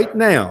you right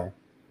now,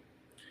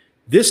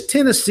 this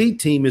Tennessee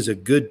team is a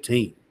good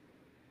team.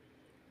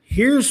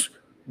 Here's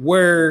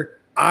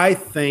where I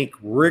think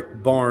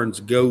Rick Barnes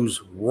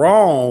goes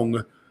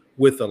wrong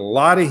with a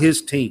lot of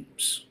his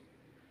teams,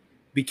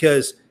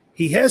 because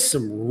he has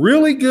some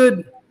really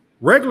good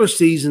regular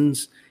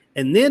seasons,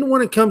 and then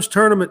when it comes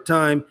tournament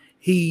time,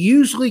 he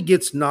usually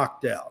gets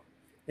knocked out.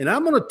 And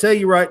I'm going to tell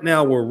you right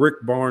now where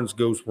Rick Barnes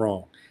goes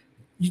wrong.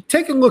 You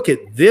take a look at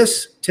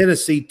this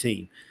Tennessee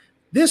team.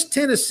 This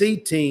Tennessee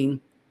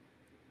team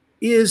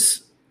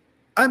is,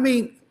 I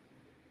mean,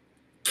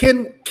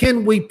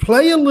 can we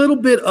play a little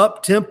bit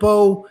up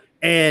tempo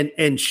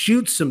and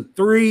shoot some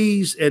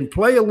threes and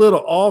play a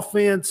little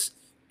offense?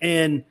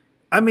 And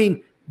I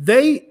mean,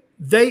 they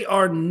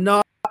are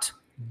not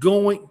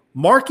going –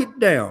 mark it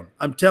down.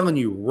 I'm telling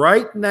you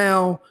right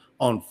now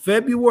on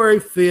February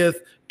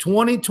 5th,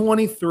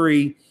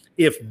 2023,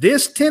 if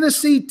this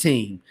Tennessee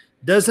team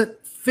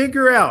doesn't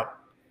figure out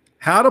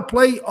how to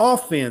play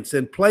offense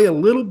and play a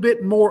little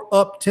bit more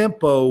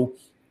up-tempo,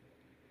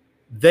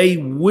 they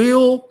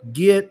will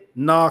get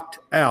knocked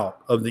out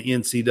of the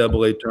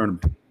NCAA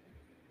tournament.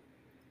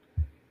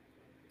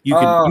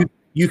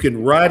 You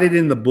can write it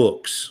in the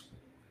books.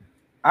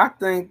 I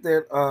think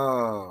that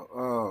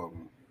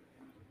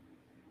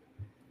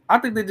I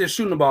think they're just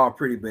shooting the ball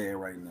pretty bad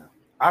right now.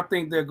 I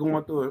think they're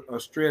going through a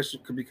stretch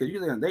because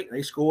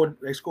they scored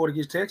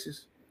against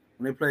Texas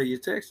when they played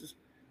against Texas.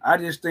 I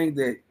just think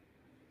that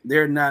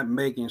they're not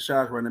making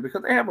shots right now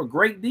because they have a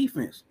great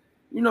defense.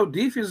 You know,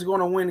 defense is going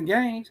to win the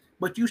games,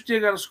 but you still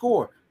got to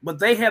score. But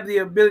they have the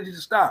ability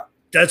to stop.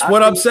 That's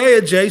what I'm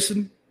saying,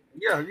 Jason.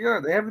 Yeah,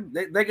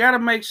 they got to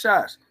make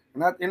shots,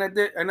 and I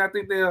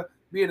think they'll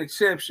be an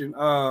exception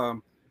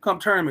come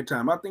tournament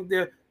time. I think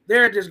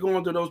they're just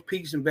going through those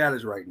peaks and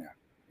valleys right now,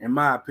 in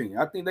my opinion.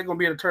 I think they're going to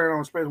be able to turn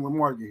on, especially with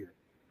Mark here.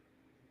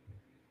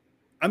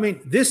 I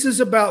mean, this is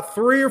about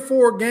 3 or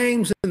 4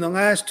 games in the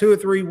last 2 or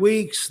 3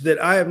 weeks that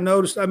I have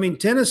noticed. I mean,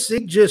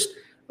 Tennessee just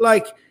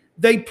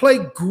they play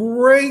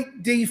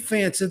great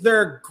defense, and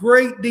they're a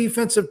great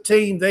defensive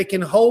team. They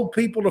can hold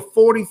people to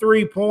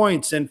 43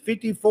 points and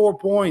 54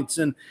 points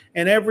and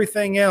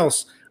everything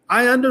else.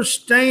 I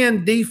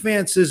understand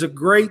defense is a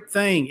great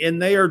thing,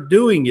 and they are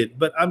doing it.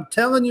 But I'm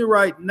telling you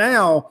right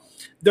now,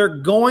 they're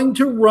going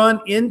to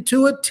run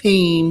into a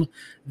team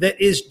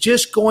that is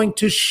just going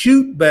to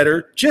shoot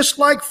better, just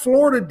like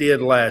Florida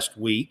did last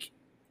week.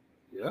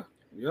 Yeah.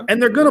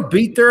 And they're going to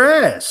beat their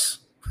ass.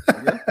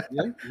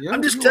 Yeah.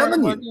 I'm just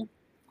telling you.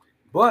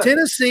 But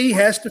Tennessee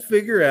has to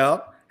figure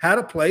out how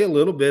to play a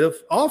little bit of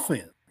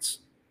offense.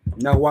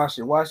 Now watch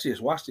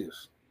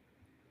this.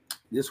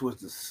 This was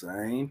the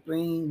same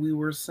thing we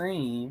were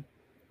saying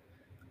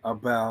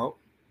about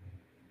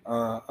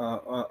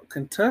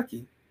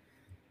Kentucky.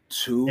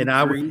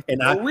 I've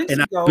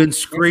been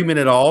screaming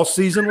it all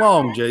season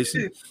long,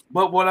 Jason.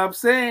 But what I'm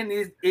saying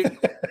is,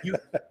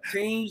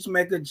 teams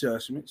make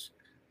adjustments.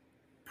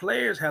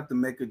 Players have to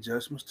make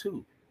adjustments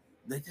too.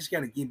 They just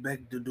got to get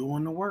back to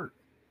doing the work.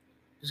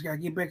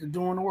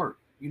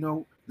 You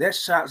know, that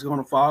shot's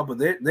going to fall, but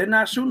they're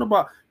not shooting the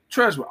ball.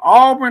 Trust me,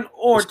 Auburn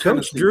or is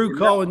Coach Drew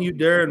calling you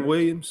Darren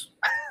Williams?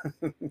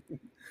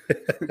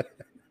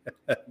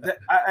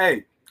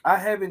 I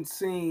haven't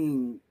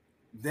seen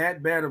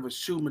that bad of a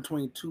shoot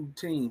between two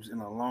teams in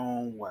a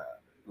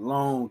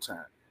long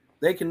time.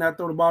 They cannot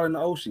throw the ball in the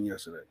ocean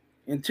yesterday.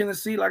 In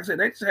Tennessee, like I said,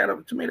 they just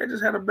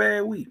had a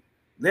bad week.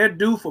 They're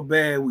due for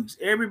bad weeks.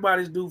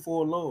 Everybody's due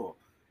for a lull.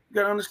 You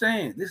got to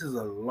understand, this is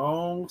a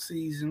long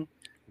season.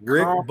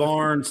 Rick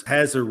Barnes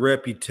has a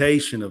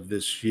reputation of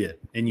this shit,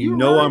 and you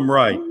know right. I'm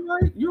right.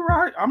 You're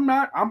right. I'm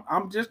not.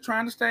 I'm just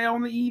trying to stay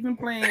on the even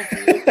playing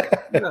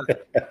field.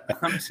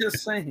 I'm just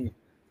saying.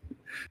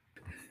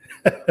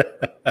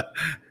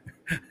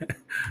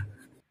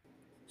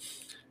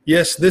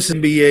 Yes, this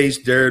NBA's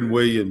Darren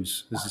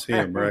Williams. This is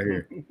him right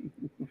here.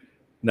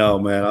 No,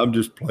 man, I'm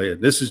just playing.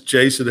 This is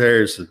Jason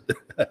Harrison.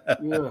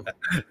 Yeah.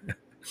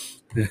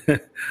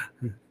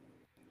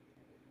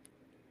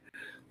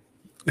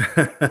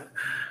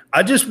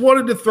 I just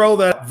wanted to throw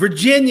that.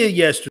 Virginia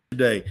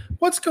yesterday.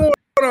 What's going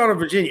on in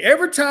Virginia?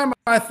 Every time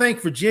I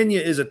think Virginia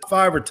is a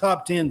 5 or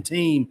top 10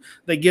 team,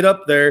 they get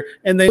up there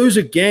and they lose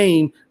a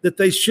game that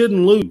they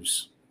shouldn't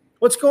lose.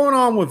 What's going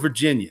on with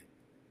Virginia?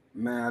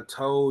 Man, I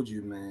told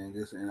you, man.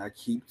 This, and I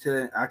keep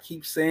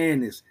saying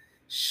this.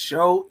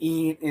 Show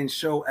in and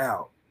show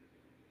out.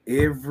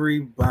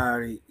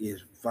 Everybody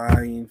is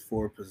vying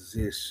for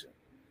position.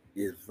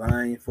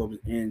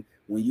 And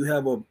when you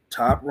have a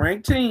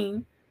top-ranked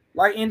team,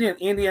 like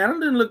Indiana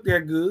didn't look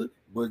that good,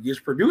 but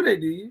against Purdue they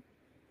did.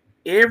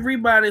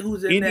 everybody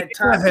who's in Indiana that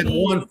top had 10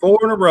 won 4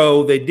 in a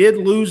row. They did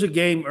lose a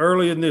game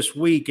early in this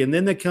week, and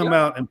then they come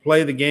out and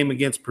play the game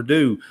against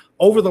Purdue.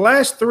 Over the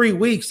last 3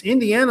 weeks,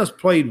 Indiana's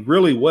played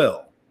really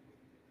well.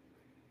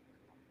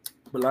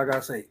 But like I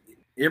say,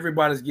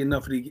 everybody's getting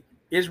up for the.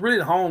 It's really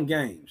the home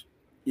games.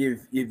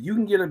 If you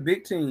can get a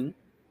big team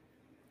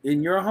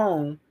in your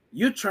home,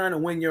 you're trying to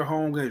win your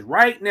home games.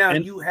 Right now,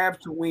 you have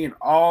to win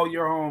all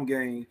your home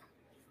games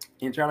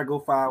and try to go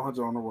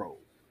 500 on the road.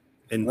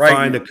 And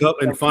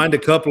find a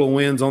couple of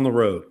wins on the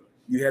road.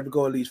 You have to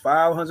go at least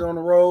 500 on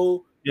the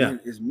road. Yeah,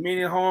 win as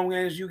many home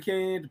games as you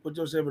can to put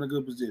yourself in a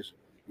good position.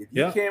 If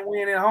you can't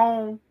win at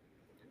home,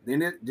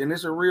 then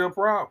it's a real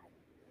problem.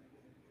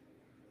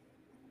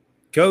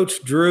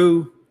 Coach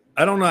Drew,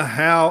 I don't know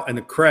how in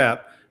the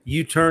crap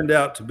you turned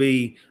out to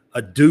be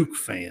a Duke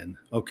fan,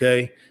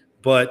 okay?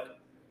 But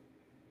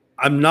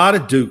I'm not a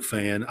Duke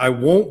fan. I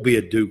won't be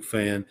a Duke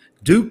fan.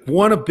 Duke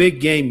won a big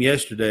game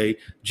yesterday.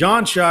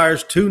 John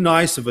Shire's too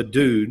nice of a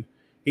dude.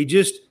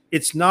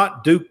 It's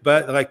not Duke,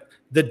 but like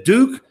the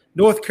Duke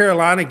North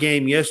Carolina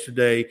game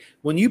yesterday,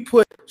 when you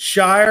put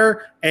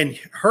Shire and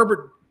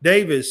Herbert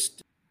Davis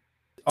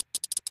on the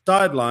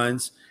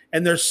sidelines,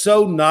 and they're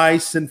so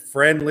nice and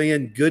friendly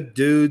and good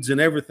dudes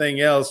and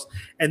everything else.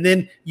 And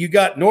then you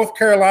got North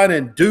Carolina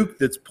and Duke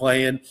that's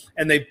playing,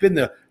 and they've been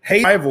the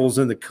rivals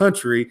in the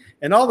country.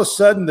 And all of a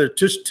sudden, they're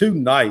just too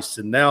nice.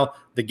 And now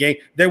the game,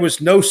 there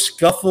was no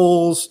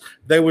scuffles.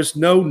 There was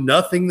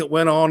nothing that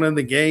went on in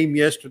the game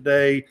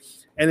yesterday.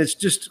 And it's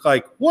just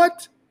like,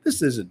 what?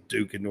 This isn't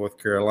Duke in North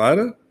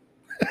Carolina.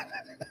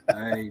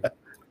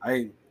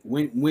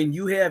 When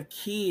you have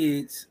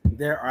kids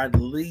that are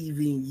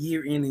leaving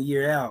year in and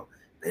year out,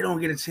 they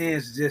don't get a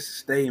chance to just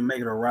stay and make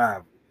it a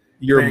rival.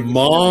 Your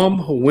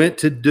mom went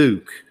to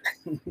Duke.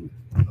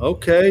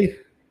 Okay.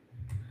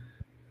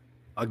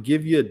 I'll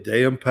give you a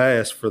damn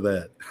pass for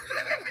that.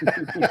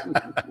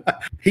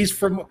 He's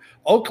from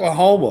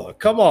Oklahoma.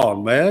 Come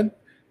on, man.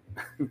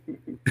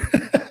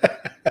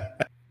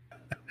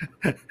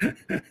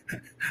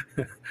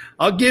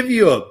 I'll give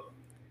you a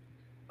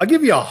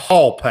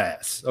hall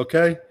pass,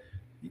 okay?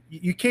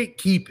 You can't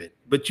keep it,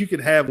 but you can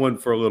have one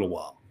for a little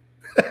while.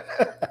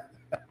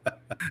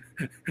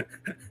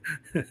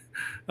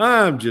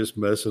 I'm just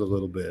messing a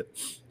little bit.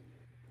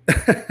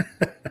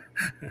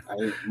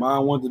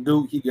 Mine went to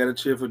Duke. He got a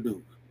cheer for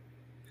Duke.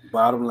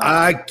 Bottom line.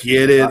 I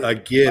get it.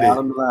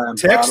 Line,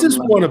 Texas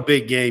won a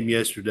big game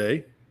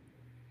yesterday.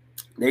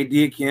 They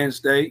did. Kansas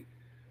State.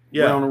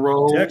 Yeah, on the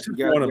road. Texas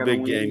won a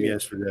big game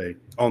yesterday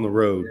on the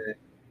road.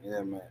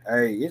 Yeah, man.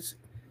 Hey,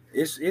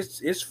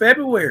 it's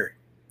February.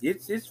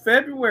 It's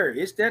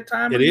February. It's that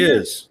time of year.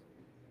 It is.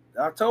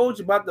 I told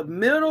you about the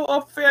middle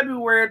of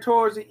February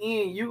towards the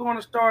end, you're going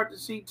to start to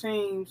see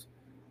teams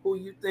who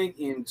you think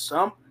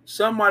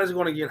somebody's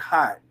going to get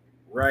hot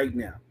right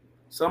now.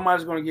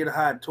 Somebody's going to get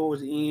hot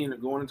towards the end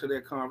of going into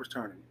that conference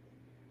tournament.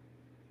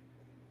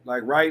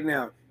 Like right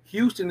now,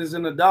 Houston is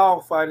in a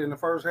dogfight in the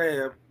first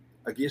half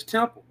against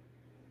Temple.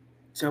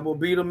 Temple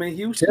beat them in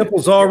Houston.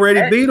 Temple's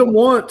already beat them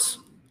once.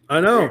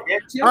 I know. All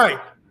right.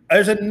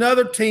 There's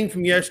another team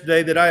from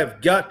yesterday that I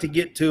have got to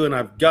get to and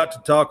I've got to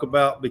talk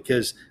about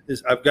because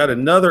I've got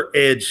another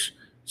edge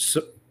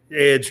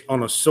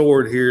on a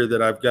sword here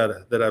that I've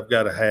got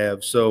to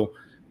have. So,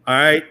 all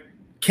right,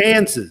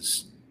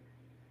 Kansas.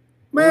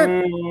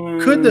 Man,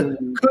 could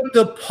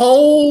the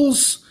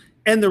polls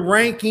and the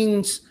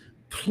rankings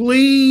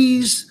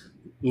please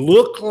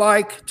look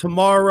like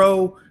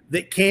tomorrow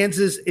that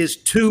Kansas is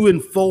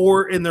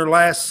 2-4 in their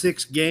last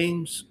 6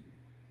 games?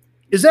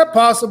 Is that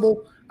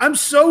possible? I'm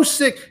so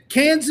sick.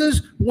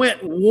 Kansas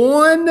went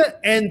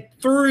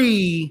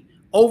 1-3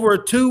 over a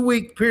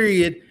 2-week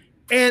period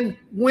and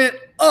went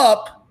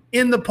up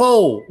in the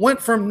poll.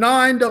 Went from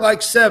 9 to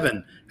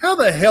 7. How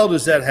the hell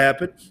does that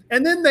happen?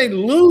 And then they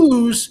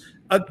lose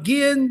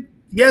again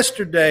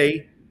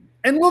yesterday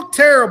and look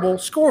terrible,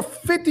 score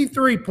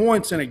 53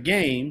 points in a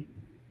game.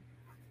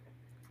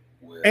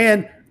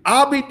 And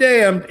I'll be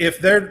damned if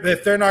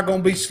they're not going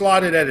to be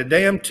slotted at a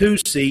damn 2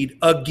 seed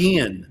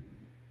again.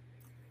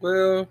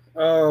 Well,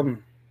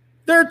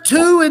 they're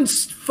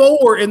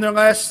 2-4 in their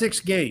last 6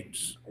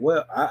 games.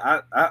 Well,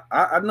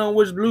 I know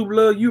which blue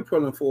blood you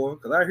pulling for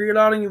because I hear it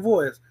all in your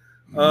voice.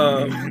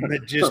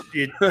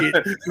 It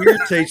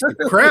irritates the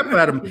crap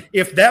out of them.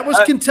 If that was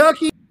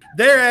Kentucky,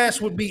 their ass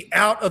would be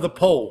out of the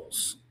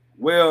polls.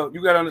 Well,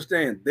 you got to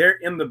understand they're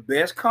in the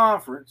best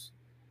conference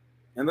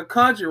in the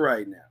country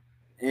right now,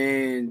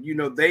 and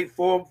they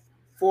for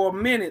a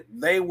minute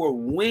they were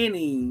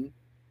winning.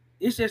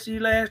 It's just these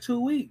last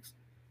 2 weeks.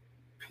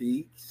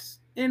 Peaks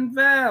and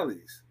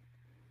valleys.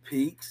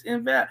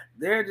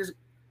 They're just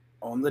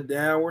on the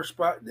downward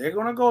spot. They're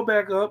going to go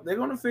back up. They're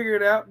going to figure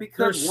it out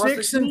because they're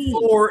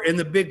 6-4 in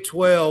the Big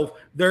 12.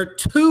 They're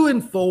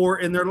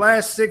 2-4 in their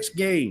last 6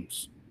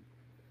 games.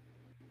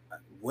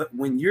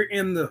 When you're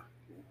in the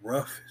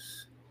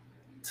roughest,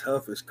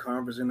 toughest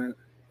conference in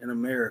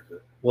America.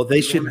 Well,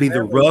 they should be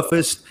the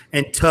roughest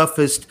and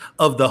toughest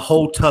of the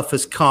whole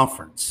toughest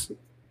conference.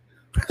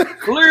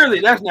 Clearly,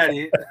 that's not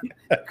it.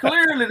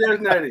 Clearly,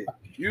 that's not it.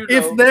 You know.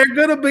 If they're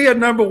going to be a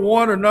number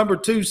 1 or number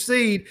 2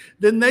 seed,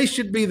 then they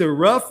should be the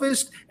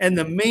roughest and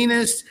the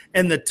meanest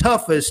and the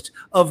toughest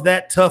of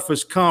that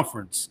toughest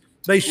conference.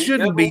 They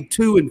shouldn't be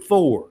 2 and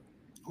 4.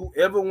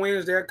 Whoever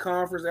wins that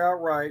conference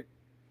outright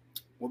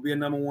will be a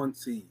number 1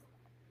 seed.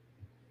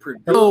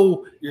 Purdue,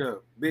 so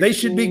they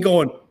should be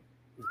going.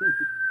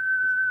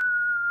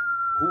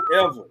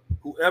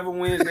 Whoever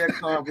wins that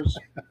conference,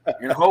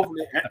 and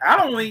hopefully, I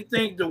don't even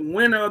think the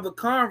winner of the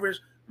conference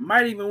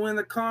might even win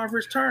the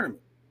conference tournament.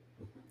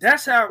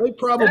 That's how they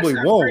probably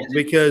won't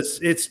because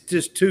it's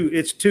just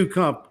there's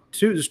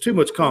too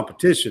much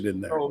competition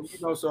in there.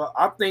 So, so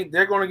I think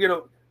they're going to get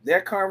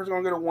that conference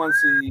going to get a 1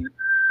 seed.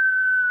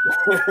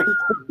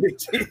 Big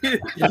Ten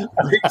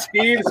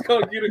is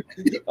going to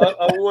get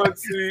a 1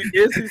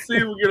 seed. SEC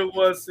will get a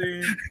 1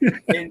 seed,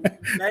 and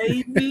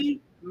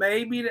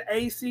maybe the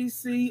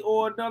ACC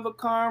or another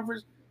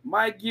conference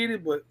might get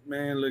it. But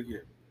man, look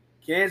here,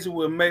 Kansas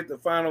will make the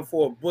Final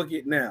Four. Book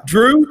it now,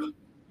 Drew.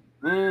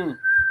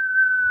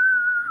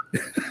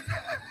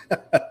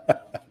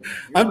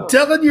 I'm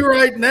telling you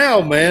right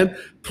now, man,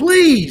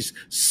 please,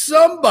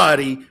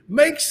 somebody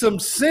make some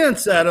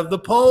sense out of the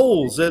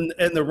polls and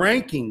the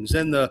rankings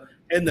and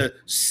the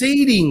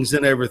seedings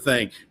and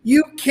everything.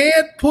 You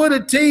can't put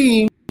a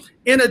team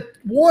in a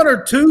 1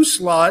 or 2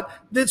 slot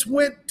that's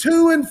went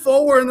 2 and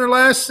 4 in their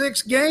last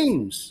 6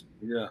 games.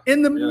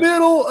 In the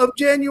middle of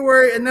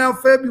January and now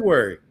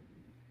February.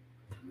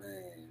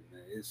 Man,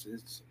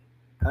 it's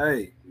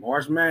hey,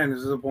 March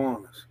Madness is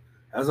upon us.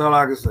 That's all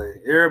I can say.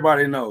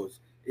 Everybody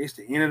knows it's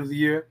the end of the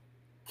year,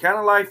 kind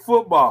of like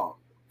football.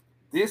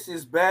 This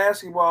is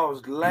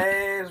basketball's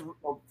last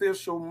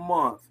official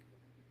month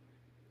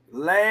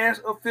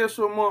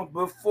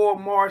before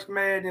March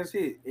Madness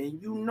hit,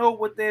 and you know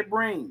what that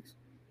brings.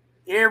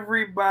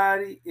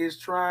 Everybody is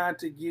trying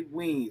to get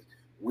wins.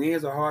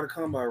 Wins are hard to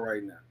come by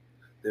right now.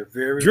 They're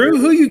very Drew.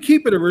 Who you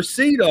keeping a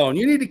receipt on?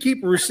 You need to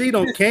keep a receipt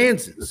on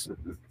Kansas.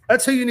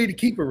 That's who you need to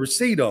keep a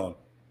receipt on.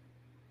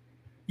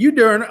 You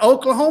darn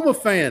Oklahoma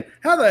fan.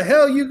 How the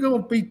hell you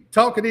going to be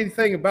talking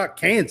anything about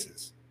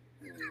Kansas?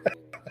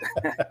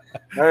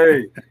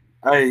 hey,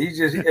 he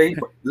just a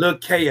little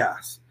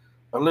chaos.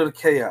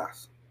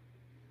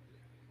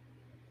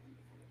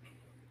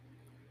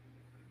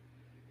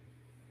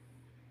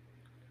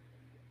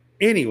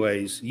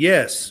 Anyways,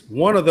 yes,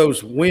 one of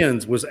those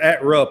wins was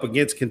at Rupp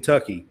against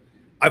Kentucky.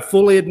 I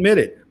fully admit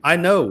it. I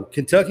know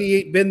Kentucky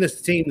ain't been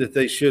this team that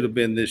they should have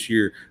been this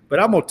year. But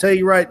I'm going to tell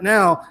you right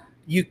now,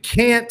 you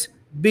can't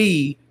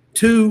be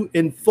 2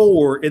 and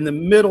 4 in the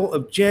middle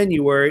of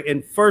January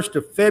and 1st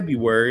of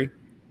February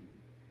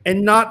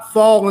and not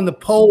fall in the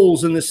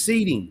polls and the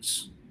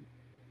seedings.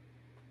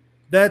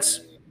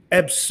 That's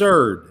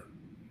absurd.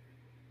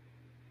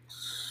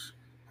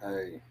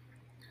 Hey,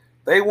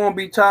 they won't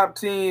be top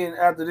 10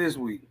 after this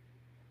week.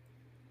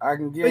 I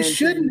can guarantee they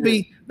shouldn't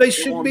be. They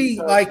should be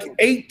like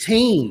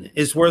 18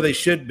 is where they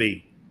should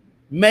be.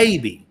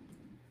 Maybe.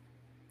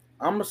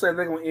 I'm gonna say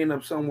they're gonna end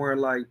up somewhere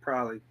like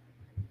probably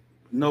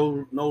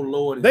no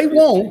lower than they 15.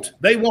 won't.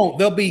 They won't.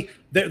 They're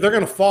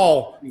gonna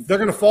fall. They're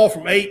gonna fall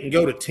from 8 and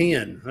go to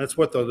 10. That's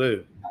what they'll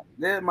do.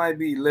 That might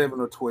be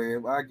 11 or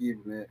 12. I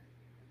give them that.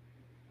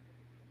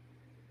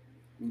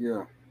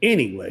 Yeah.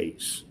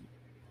 Anyways,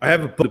 I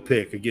have a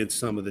pick against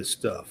some of this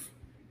stuff.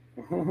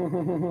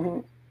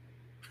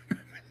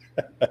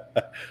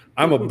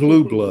 I'm a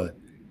blue blood,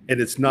 and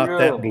it's not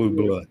that blue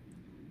blood.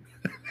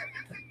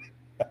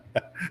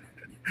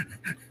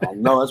 I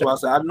know. That's why I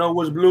said I know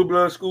which blue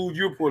blood schools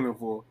you're pulling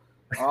for.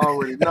 I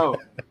already know.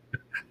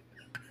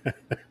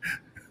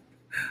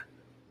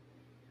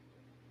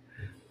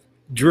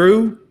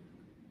 Drew,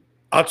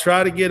 I'll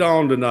try to get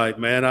on tonight,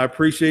 man. I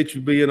appreciate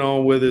you being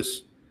on with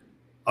us.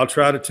 I'll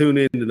try to tune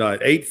in tonight.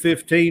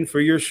 8:15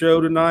 for your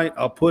show tonight.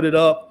 I'll put it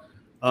up.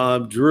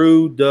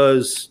 Drew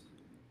does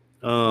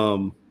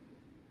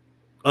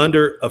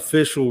Under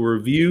Official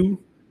Review.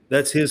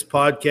 That's his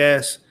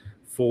podcast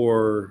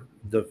for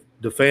the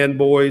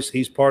Fanboys.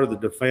 He's part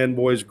of the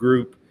Fanboys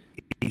group.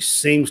 He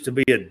seems to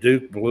be a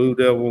Duke Blue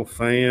Devil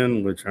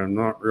fan, which I'm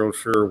not real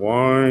sure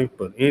why.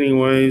 But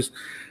anyways,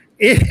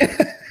 he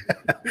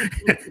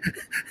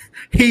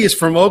is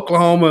from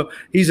Oklahoma.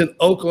 He's an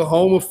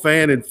Oklahoma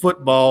fan in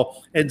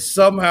football, and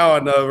somehow or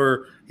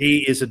another, he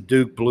is a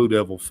Duke Blue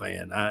Devil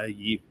fan.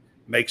 You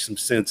make some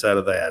sense out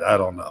of that. I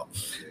don't know.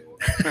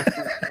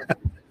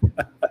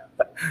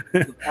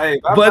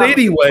 But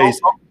anyways,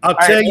 I'll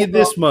tell you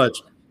this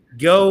much.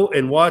 Go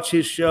and watch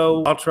his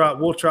show. I'll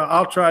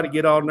try to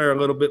get on there a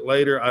little bit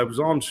later. I was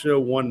on the show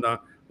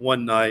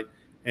one night,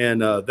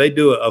 and they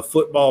do a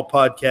football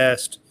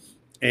podcast,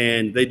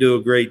 and they do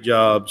a great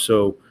job.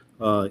 So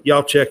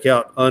y'all check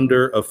out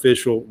Under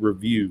Official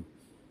Review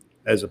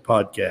as a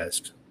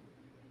podcast.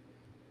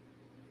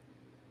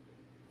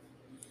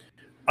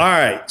 All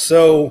right,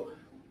 so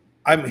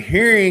I'm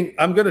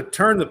going to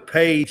turn the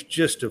page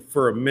just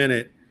for a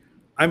minute.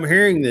 I'm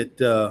hearing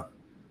that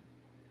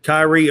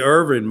Kyrie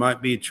Irving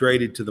might be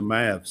traded to the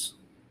Mavs.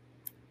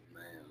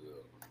 Man,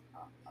 look,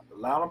 a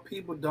lot of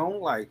people don't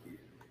like it.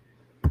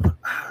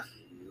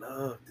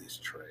 love this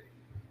trade.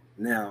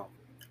 Now,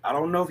 I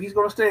don't know if he's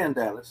going to stay in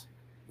Dallas.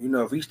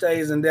 If he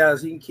stays in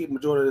Dallas, he can keep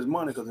majority of his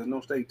money because there's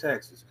no state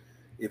taxes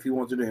if he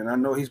wants to do it. And I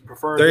know he's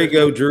preferred. There you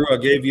go, Drew. I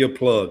gave you a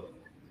plug.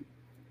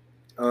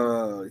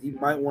 He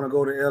might want to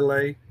go to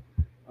L.A.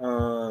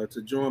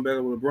 To join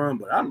back with LeBron,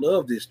 but I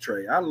love this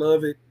trade. I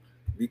love it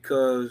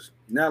because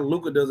now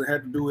Luka doesn't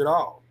have to do it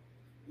all.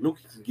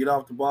 Luka can get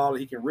off the ball and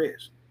he can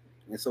rest.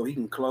 And so he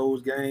can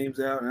close games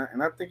out.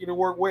 And I think it'll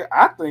work well.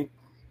 I think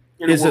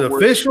is it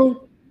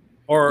official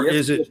or yes,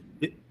 is it?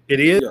 It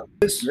is. Yeah,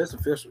 it's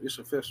official. It's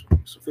official.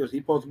 It's official.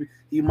 He's supposed to be.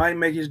 He might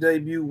make his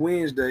debut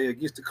Wednesday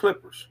against the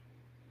Clippers.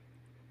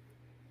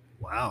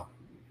 Wow.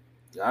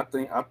 I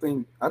think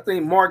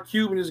Mark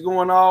Cuban is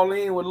going all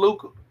in with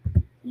Luka.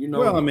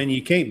 Well, I mean,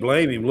 you can't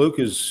blame him.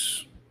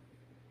 Luka's,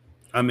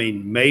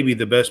 maybe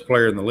the best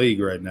player in the league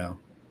right now.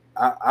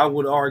 I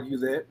would argue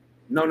that.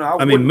 No,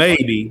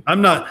 maybe.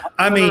 I'm not.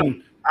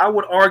 I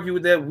would argue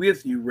that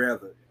with you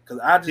rather, because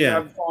I just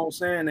have a phone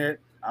saying that.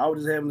 I was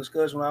just having a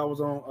discussion when I was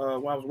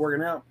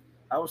working out.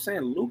 I was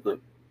saying Luka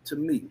to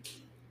me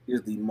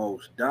is the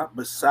most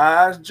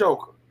besides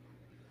Joker.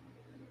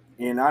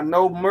 And I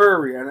know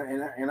Murray,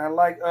 and I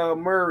like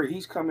Murray.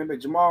 He's coming back.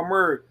 Jamal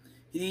Murray,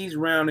 he's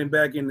rounding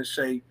back into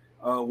shape.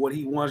 What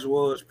he once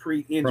was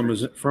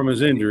pre-injury. From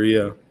his injury,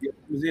 yeah.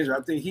 From his injury.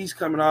 I think he's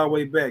coming all the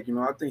way back.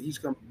 I think he's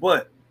coming.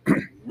 But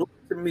Luka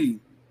to me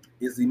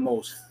is the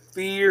most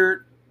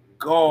feared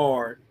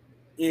guard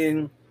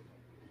in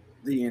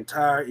the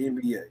entire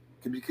NBA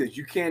because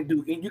you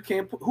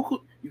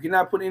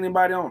cannot put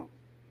anybody on him.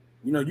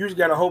 You just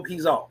got to hope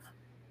he's off.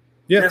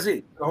 Yeah, that's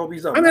it. I hope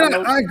he's off.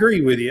 I agree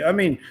with you.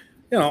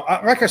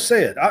 Like I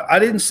said, I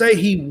didn't say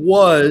he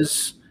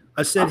was.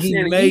 I said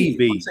he may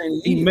be.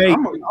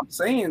 I'm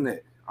saying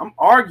that. I'm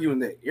arguing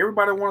that.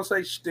 Everybody want to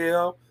say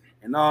Steph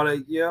and all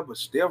that. Yeah, but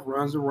Steph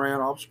runs around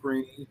off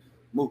screen.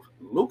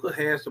 Luka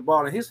has the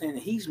ball in his hand,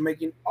 and he's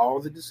making all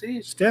the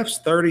decisions. Steph's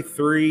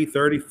 33,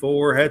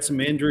 34, had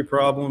some injury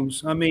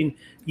problems.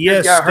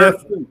 Yes,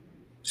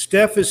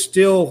 Steph is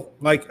still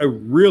like a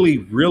really,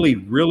 really,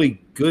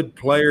 really good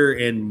player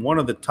and one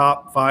of the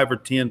top 5 or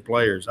 10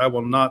 players. I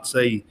will not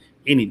say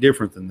any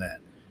different than that.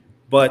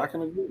 But I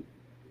can agree.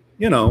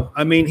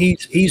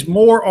 He's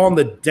more on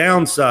the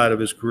downside of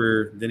his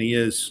career than he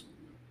is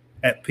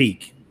at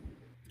peak.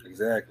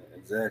 Exactly.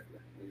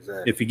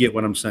 If you get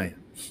what I'm saying.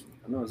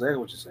 I know exactly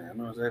what you're saying.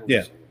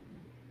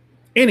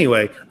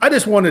 Anyway, I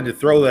just wanted to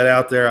throw that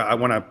out there.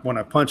 When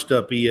I punched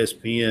up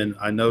ESPN,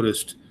 I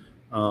noticed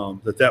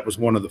that was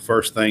one of the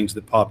first things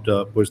that popped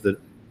up was that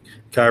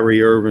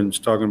Kyrie Irving's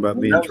talking about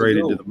being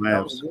traded to the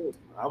Mavs.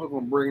 I was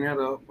going to bring that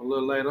up a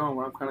little later on,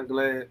 but I'm kind of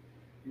glad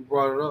you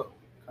brought it up.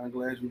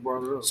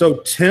 So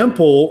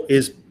Temple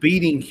is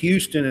beating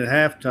Houston at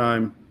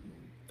halftime,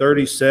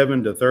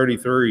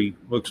 37-33,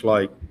 looks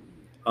like.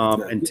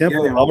 And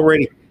Temple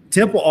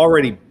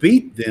already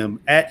beat them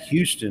at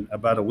Houston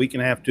about a week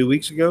and a half, 2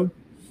 weeks ago.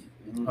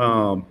 They're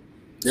 8-2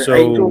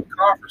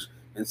 conference.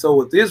 And so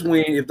with this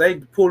win, if they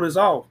pull this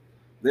off,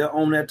 they'll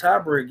own that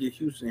tiebreak against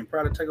Houston and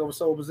probably take over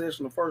sole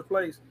position in the first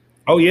place.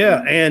 Oh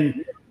yeah,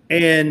 and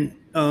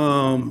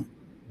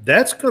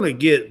that's going to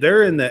get.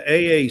 They're in the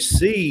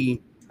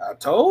AAC. I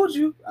told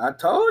you guys.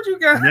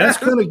 That's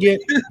going to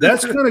get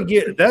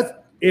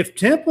that. If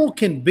Temple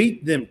can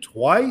beat them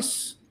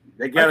twice,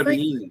 they got to be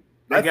easy.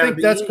 I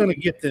think that's going to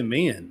get them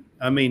in.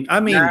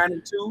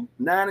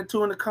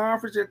 9-2 in the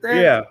conference at that.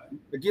 Yeah,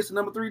 against the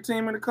number 3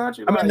 team in the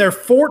country. They're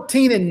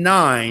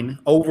 14-9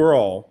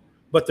 overall,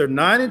 but they're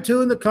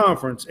 9-2 in the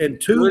conference and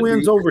 2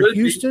 wins over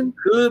Houston.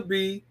 Could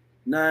be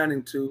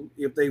 9-2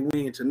 if they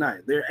win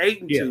tonight. They're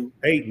 8-2. Yeah,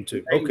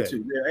 8-2. Okay,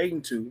 they're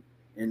 8-2.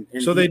 And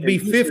so they'd be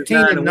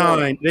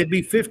 15-9. They'd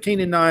be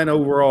 15-9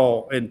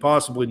 overall, and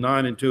possibly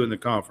 9-2 in the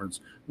conference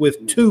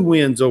with 2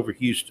 wins over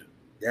Houston.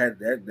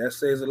 That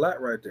says a lot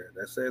right there.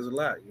 That says a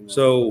lot.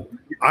 So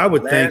I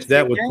would think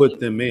that would put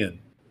them in.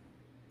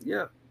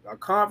 Yeah, a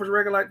conference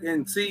record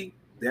and see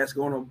that's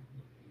going to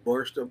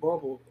burst a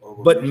bubble.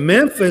 But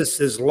Memphis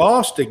has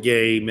lost a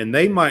game, and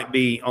they might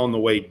be on the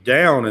way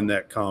down in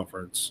that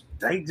conference.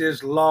 They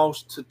just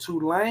lost to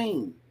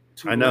Tulane.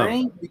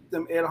 Tulane beat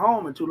them at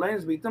home, and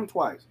Tulane's beat them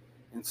twice.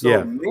 And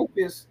so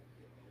Memphis,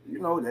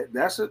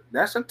 that's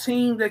a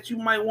team that you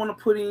might want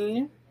to put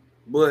in,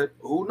 but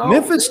who knows?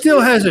 Memphis still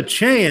has a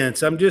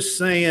chance. I'm just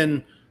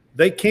saying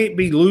they can't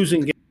be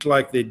losing games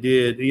like they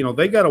did.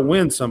 They got to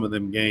win some of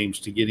them games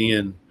to get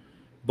in.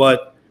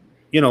 But,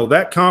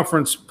 that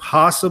conference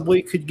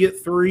possibly could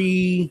get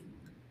 3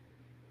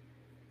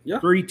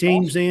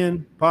 teams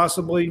in,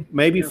 possibly,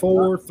 maybe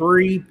 4,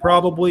 3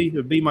 probably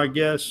would be my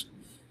guess.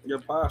 Yeah,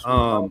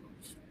 possibly.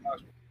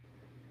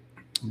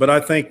 But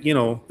I think,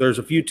 there's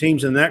a few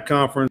teams in that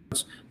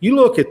conference. You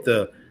look at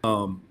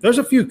there's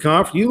a few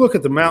conferences. You look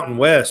at the Mountain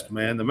West,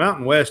 man. The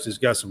Mountain West has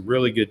got some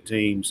really good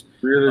teams.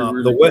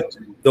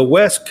 The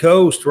West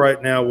Coast right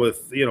now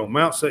with,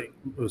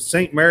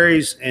 St.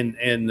 Mary's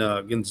and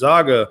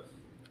Gonzaga.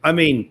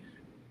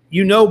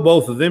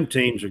 Both of them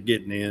teams are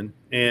getting in.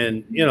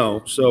 And,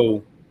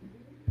 so.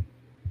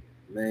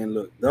 Man,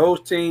 look,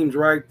 those teams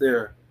right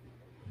there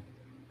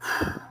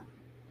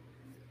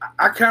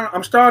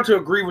I'm starting to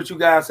agree with you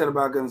guys said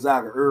about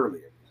Gonzaga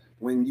earlier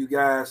when you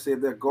guys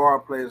said that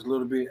guard play is a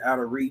little bit out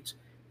of reach,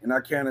 and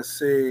I kind of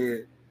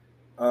said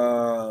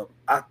I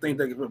think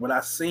they can, but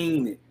I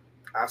seen it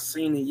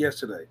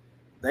yesterday.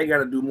 They got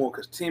to do more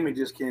because Timmy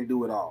just can't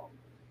do it all.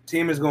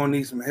 Timmy's gonna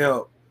need some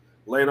help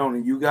later on,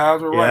 and you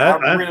guys are right.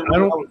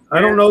 I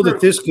don't know that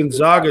this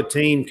Gonzaga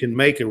team can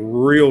make a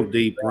real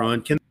deep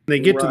run. Can they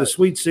get to the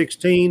Sweet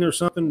 16 or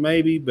something?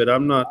 Maybe, but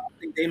I'm not. I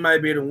think they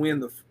might be able to win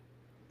the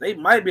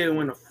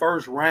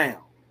first round,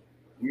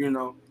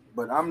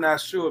 but I'm not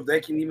sure if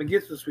they can even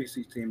get to the Sweet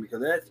 16 because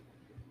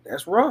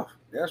that's rough.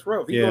 That's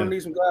rough. You're going to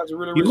need some guys to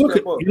really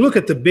step up. You look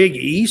at the Big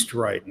East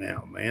right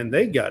now, man.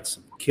 They got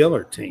some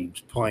killer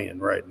teams playing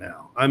right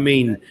now. I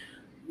mean,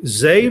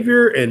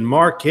 Xavier and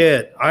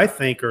Marquette, I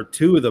think, are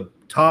two of the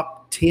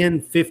top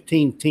 10,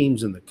 15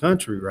 teams in the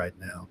country right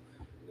now.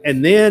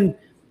 And then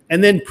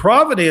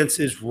Providence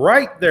is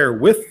right there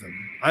with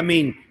them. I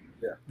mean,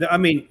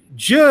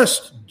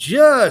 just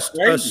a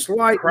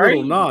slight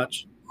little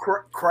notch.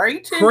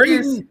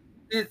 Creighton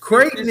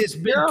has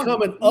been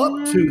coming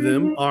up to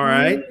them, all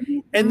right.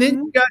 And then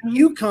you got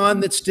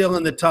UConn that's still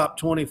in the top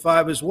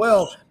 25 as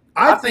well.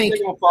 I think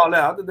they're going to fall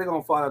out. I think they're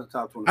going to fall out of the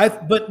top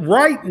 25. But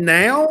right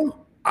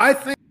now, I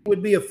think it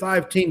would be a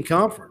 5-team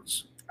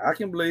conference. I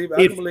can believe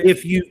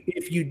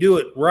if you do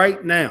it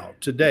right now,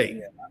 today.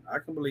 Yeah, I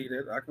can believe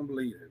it.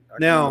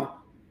 Now,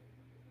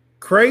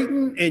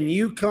 Creighton and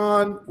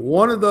UConn,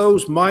 one of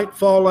those might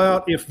fall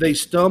out if they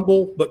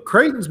stumble, but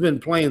Creighton's been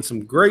playing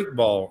some great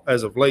ball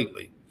as of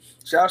lately.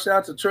 Shout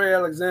out to Trey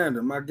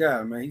Alexander, my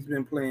guy, man. He's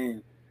been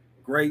playing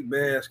great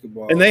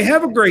basketball. And they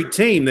have a great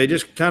team. They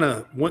just kind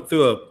of went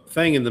through a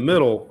thing in the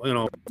middle,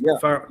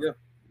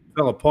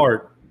 fell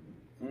apart.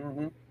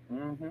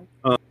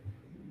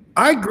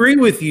 I agree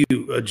with you,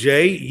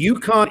 Jay.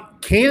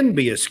 UConn can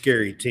be a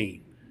scary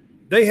team.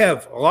 They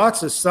have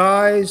lots of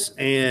size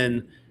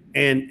and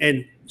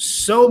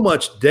so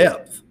much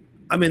depth.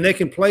 I mean, they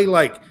can play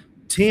like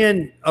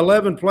 10,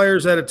 11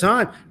 players at a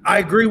time. I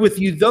agree with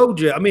you, though,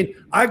 Jay. I mean,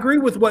 I agree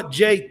with what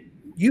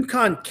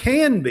UConn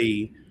can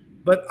be,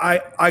 but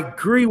I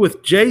agree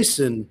with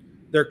Jason.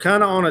 They're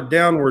kind of on a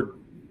downward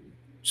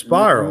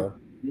spiral,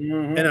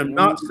 and I'm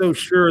not so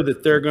sure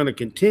that they're going to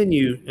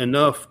continue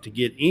enough to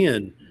get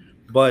in.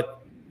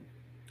 But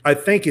I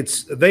think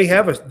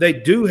they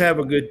do have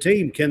a good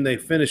team. Can they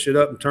finish it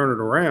up and turn it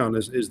around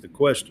is the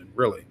question,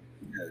 really.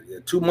 Yeah.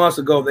 2 months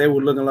ago, they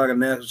were looking like a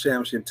national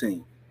championship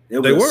team. They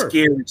were a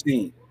scary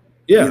team.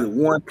 Yeah. Either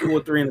 1, 2,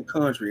 or 3 in the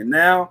country. And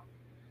now,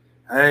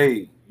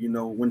 hey,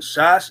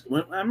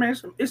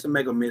 it's a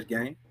make or miss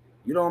game.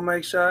 You don't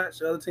make shots,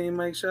 the other team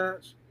makes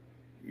shots.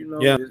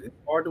 It's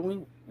hard to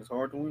win.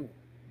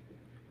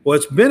 Well,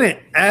 it's been an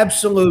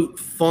absolute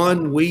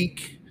fun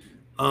week.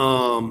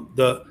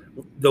 The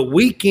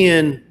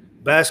weekend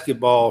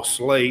basketball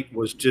slate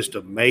was just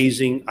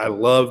amazing. I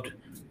loved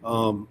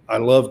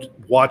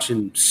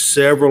watching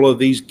several of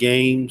these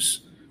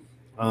games.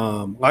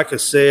 Like I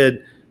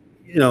said,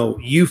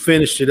 you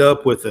finished it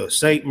up with a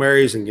St.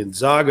 Mary's and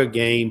Gonzaga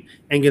game,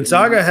 and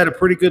Gonzaga had a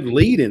pretty good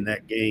lead in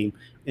that game.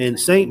 And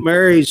St.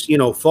 Mary's,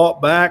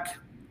 fought back,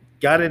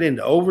 got it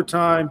into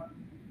overtime,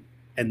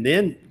 and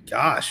then,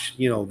 gosh,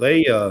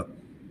 they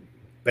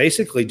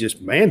basically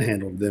just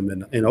manhandled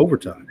them in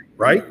overtime,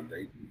 right?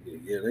 They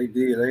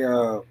did. They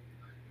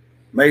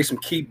made some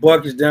key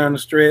buckets down the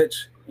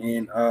stretch,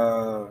 and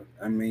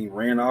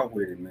ran off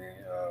with it, man.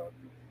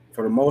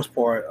 For the most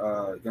part,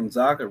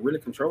 Gonzaga really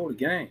controlled the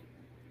game.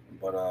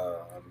 But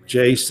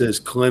Jay says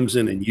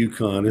Clemson and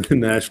UConn in the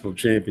national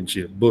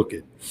championship. Book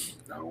it.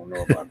 I don't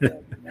know about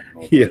that.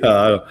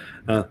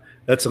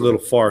 That's a little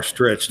far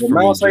stretched. The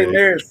Mount St.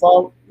 Mary's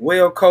fought,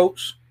 well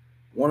coached,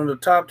 one of the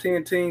top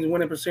 10 teams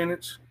winning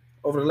percentage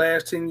over the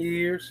last 10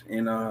 years.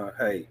 And,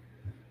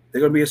 they're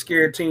going to be a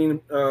scary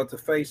team to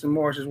face in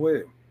March as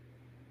well.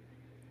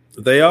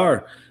 They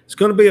are. It's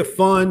going to be a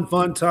fun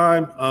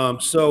time.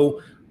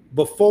 So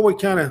before we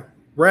kind of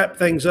wrap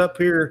things up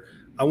here,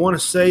 I want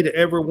to say to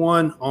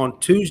everyone on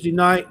Tuesday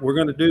night, we're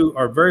going to do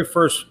our very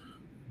first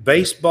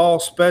baseball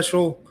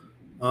special.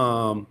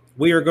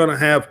 We are going to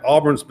have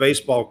Auburn's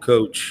baseball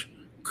coach,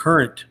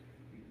 current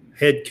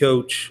head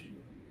coach,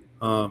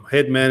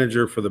 head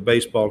manager for the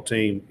baseball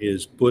team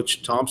is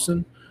Butch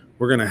Thompson.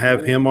 We're going to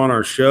have him on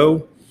our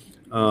show.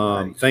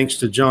 Thanks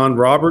to John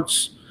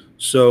Roberts.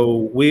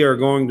 So we are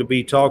going to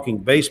be talking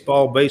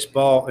baseball,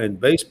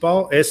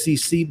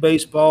 SEC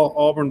baseball,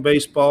 Auburn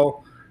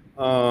baseball,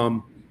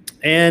 and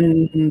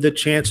the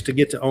chance to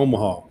get to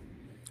Omaha.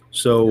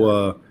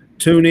 So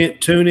tune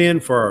in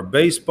for our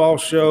baseball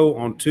show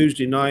on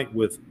Tuesday night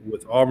with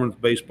Auburn's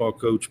baseball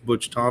coach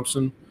Butch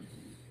Thompson.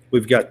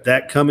 We've got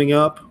that coming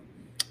up.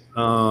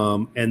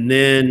 And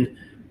then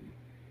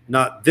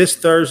not this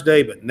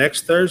Thursday, but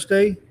next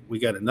Thursday, we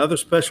got another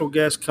special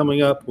guest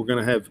coming up. We're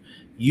going to have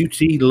UT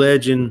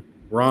legend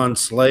Ron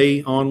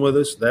Slay on with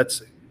us.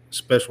 That's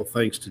special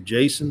thanks to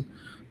Jason,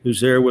 who's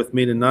there with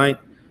me tonight.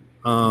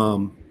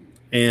 And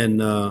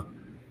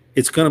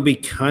it's going to be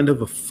kind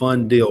of a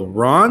fun deal.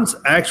 Ron's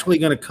actually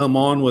going to come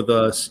on with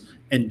us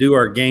and do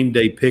our game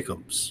day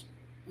pick'ems.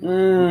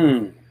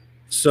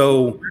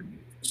 So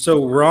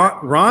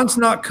Ron's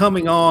not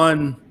coming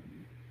on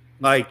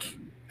like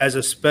as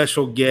a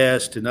special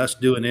guest and us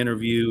do an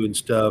interview and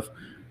stuff.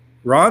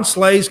 Ron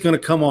Slay's going to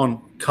come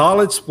on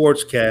College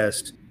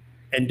SportsCast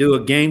and do a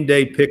game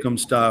day pick'em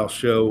style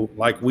show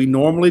like we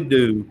normally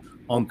do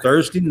on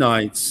Thursday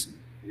nights.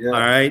 Yeah. All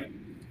right,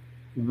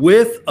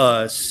 with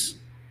us.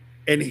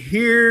 And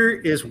here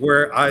is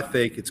where I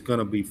think it's going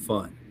to be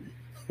fun.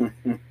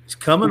 It's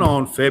coming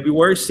on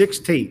February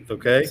 16th,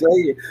 okay?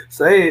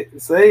 Say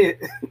it.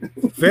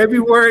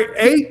 February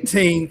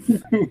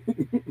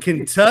 18th,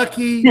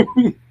 Kentucky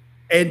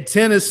and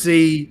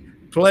Tennessee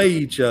play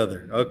each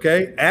other,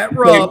 okay? At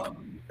Rupp.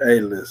 Hey,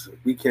 listen,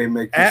 we can't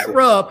make this at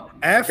Rupp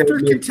after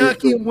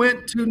Kentucky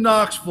went to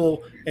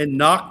Knoxville and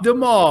knocked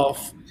them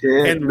off.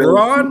 And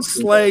Ron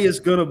Slay is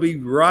going to be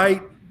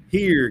right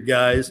here,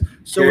 guys.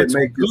 So it's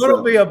going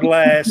to be a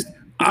blast.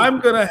 I'm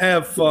going to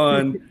have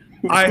fun.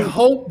 I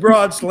hope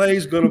Broad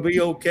Slay's going to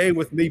be okay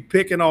with me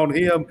picking on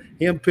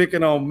him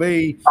picking on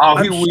me. Oh,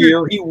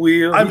 He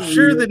will. I'm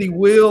sure that he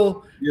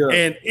will. Yeah.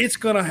 And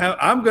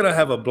I'm going to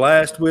have a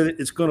blast with it.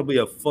 It's going to be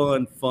a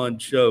fun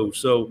show.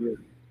 So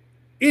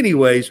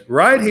anyways,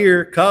 right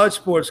here, College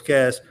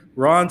SportsCast,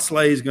 Ron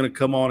Slay is going to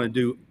come on and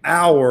do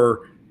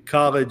our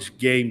college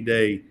game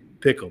day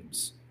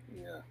pick'ems.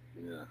 Yeah.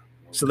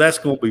 So that's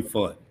going to be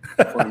fun.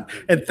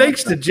 And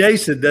thanks to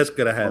Jason, that's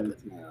going to happen.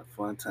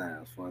 Fun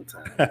times.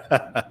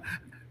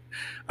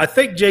 I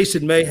think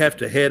Jason may have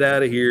to head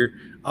out of here.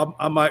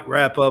 I might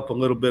wrap up a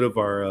little bit of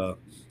our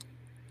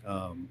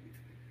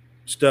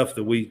stuff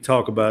that we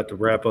talk about to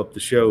wrap up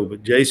the show.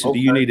 But Jason, do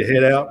you need to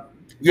head out?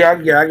 Yeah,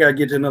 I got to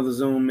get to another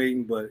Zoom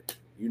meeting, but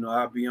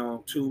I'll be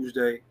on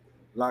Tuesday,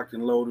 locked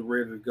and loaded,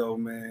 ready to go,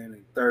 man,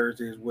 and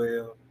Thursday as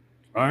well.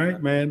 All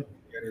right, man.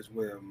 Yeah, as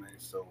well, man.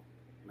 So.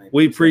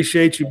 We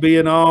appreciate you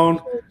being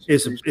on.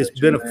 It's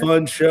been a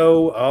fun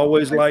show. I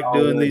always like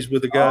doing these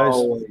with the guys.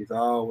 Always,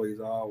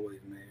 man.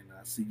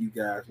 I'll see you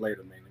guys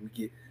later, man.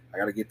 I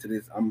got to get to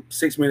this. I'm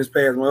 6 minutes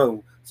past my other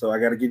one, so I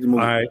got to get to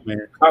moving. All right,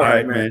 man. All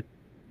right, man.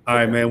 All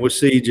right, man. We'll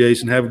see you,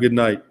 Jason. Have a good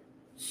night.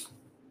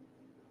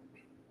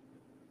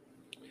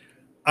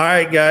 All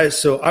right, guys.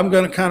 So I'm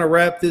going to kind of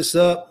wrap this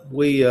up.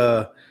 We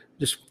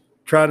just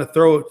trying to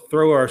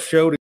throw our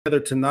show together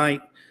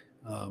tonight.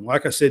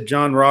 Like I said,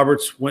 John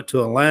Roberts went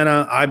to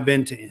Atlanta. I've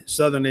been to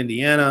Southern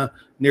Indiana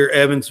near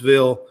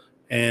Evansville.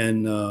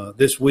 And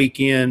this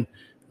weekend,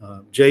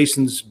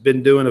 Jason's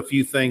been doing a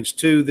few things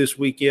too this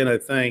weekend, I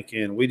think.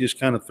 And we just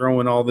kind of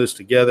throwing all this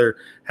together,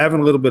 having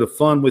a little bit of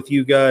fun with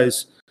you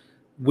guys.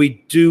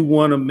 We do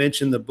want to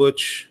mention the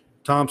Butch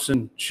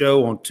Thompson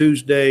show on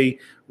Tuesday,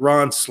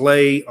 Ron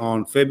Slay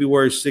on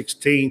February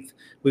 16th.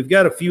 We've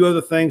got a few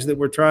other things that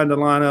we're trying to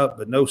line up,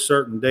 but no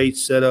certain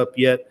dates set up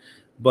yet.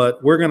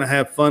 But we're going to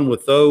have fun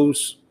with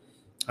those.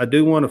 I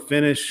do want to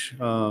finish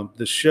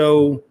the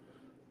show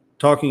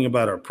talking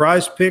about our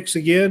prize picks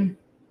again.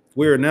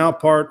 We are now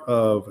part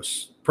of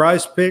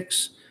Prize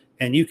Picks,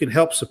 and you can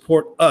help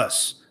support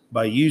us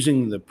by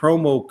using the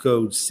promo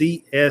code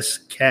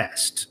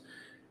CSCAST.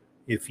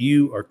 If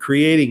you are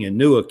creating a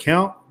new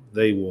account,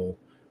 they will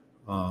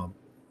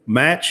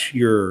match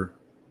your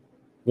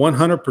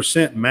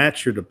 100%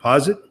 match your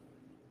deposit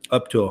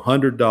up to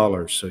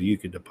 $100. So you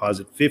can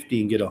deposit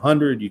 50 and get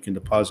 100. You can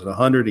deposit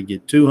 100 and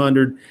get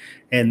 200.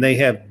 And they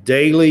have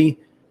daily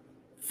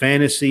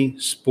fantasy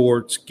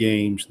sports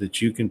games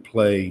that you can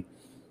play,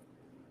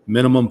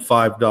 minimum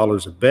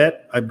 $5 a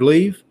bet, I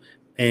believe.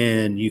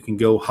 And you can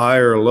go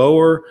higher or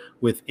lower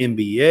with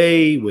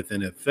NBA, with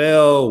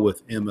NFL,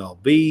 with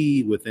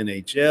MLB, with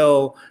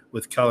NHL,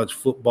 with college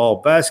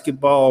football,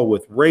 basketball,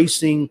 with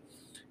racing.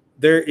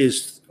 There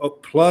is a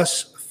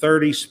plus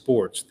 30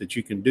 sports that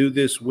you can do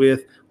this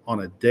with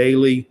on a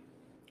daily,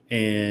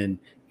 and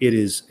it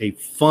is a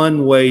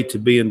fun way to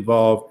be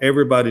involved.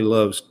 Everybody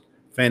loves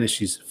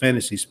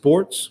fantasy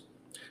sports.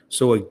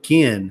 So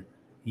again,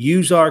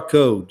 use our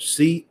code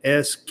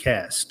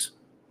CSCAST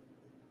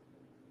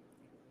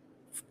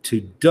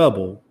to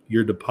double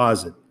your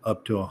deposit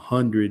up to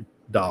 $100.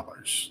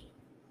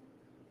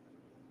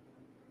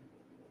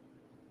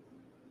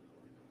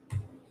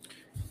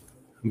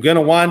 I'm going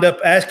to wind up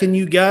asking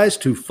you guys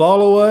to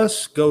follow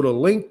us. Go to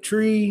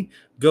Linktree,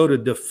 go to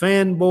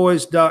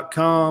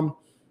thefanboys.com,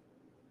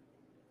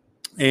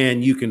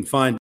 and you can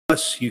find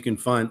us. You can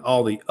find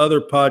all the other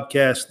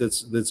podcasts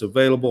that's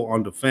available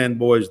on the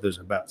Fanboys. There's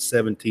about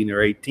 17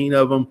 or 18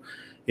 of them.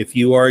 If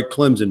you are a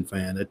Clemson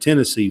fan, a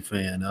Tennessee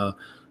fan,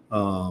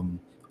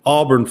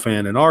 Auburn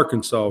fan, an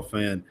Arkansas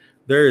fan,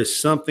 there is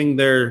something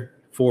there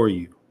for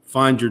you.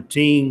 Find your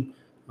team.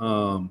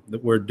 That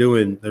we're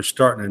doing. They're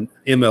starting an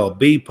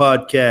MLB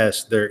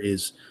podcast. There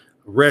is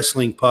a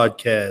wrestling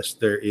podcast.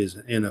 There is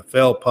an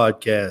NFL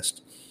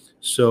podcast.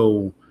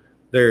 So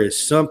there is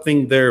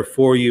something there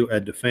for you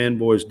at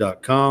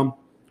thefanboys.com.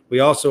 We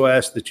also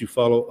ask that you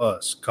follow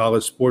us,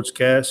 College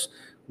SportsCast.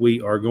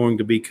 We are going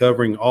to be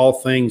covering all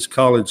things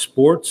college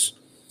sports.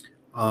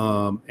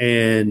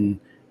 And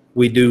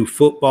We do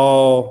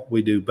football,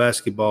 we do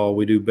basketball,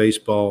 we do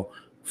baseball.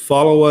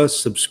 Follow us,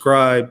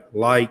 subscribe,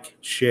 like,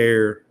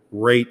 share,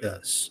 rate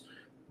us.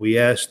 We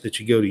ask that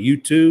you go to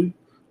YouTube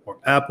or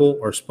Apple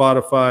or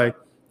Spotify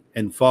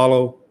and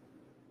follow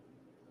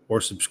or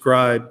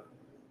subscribe,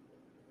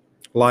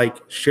 like,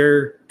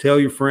 share, tell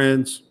your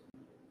friends.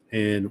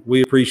 And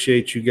we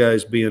appreciate you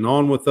guys being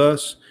on with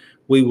us.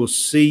 We will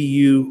see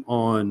you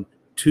on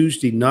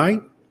Tuesday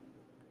night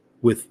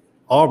with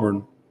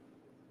Auburn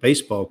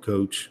baseball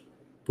coach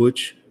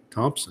Butch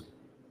Thompson.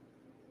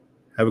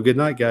 Have a good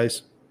night,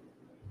 guys.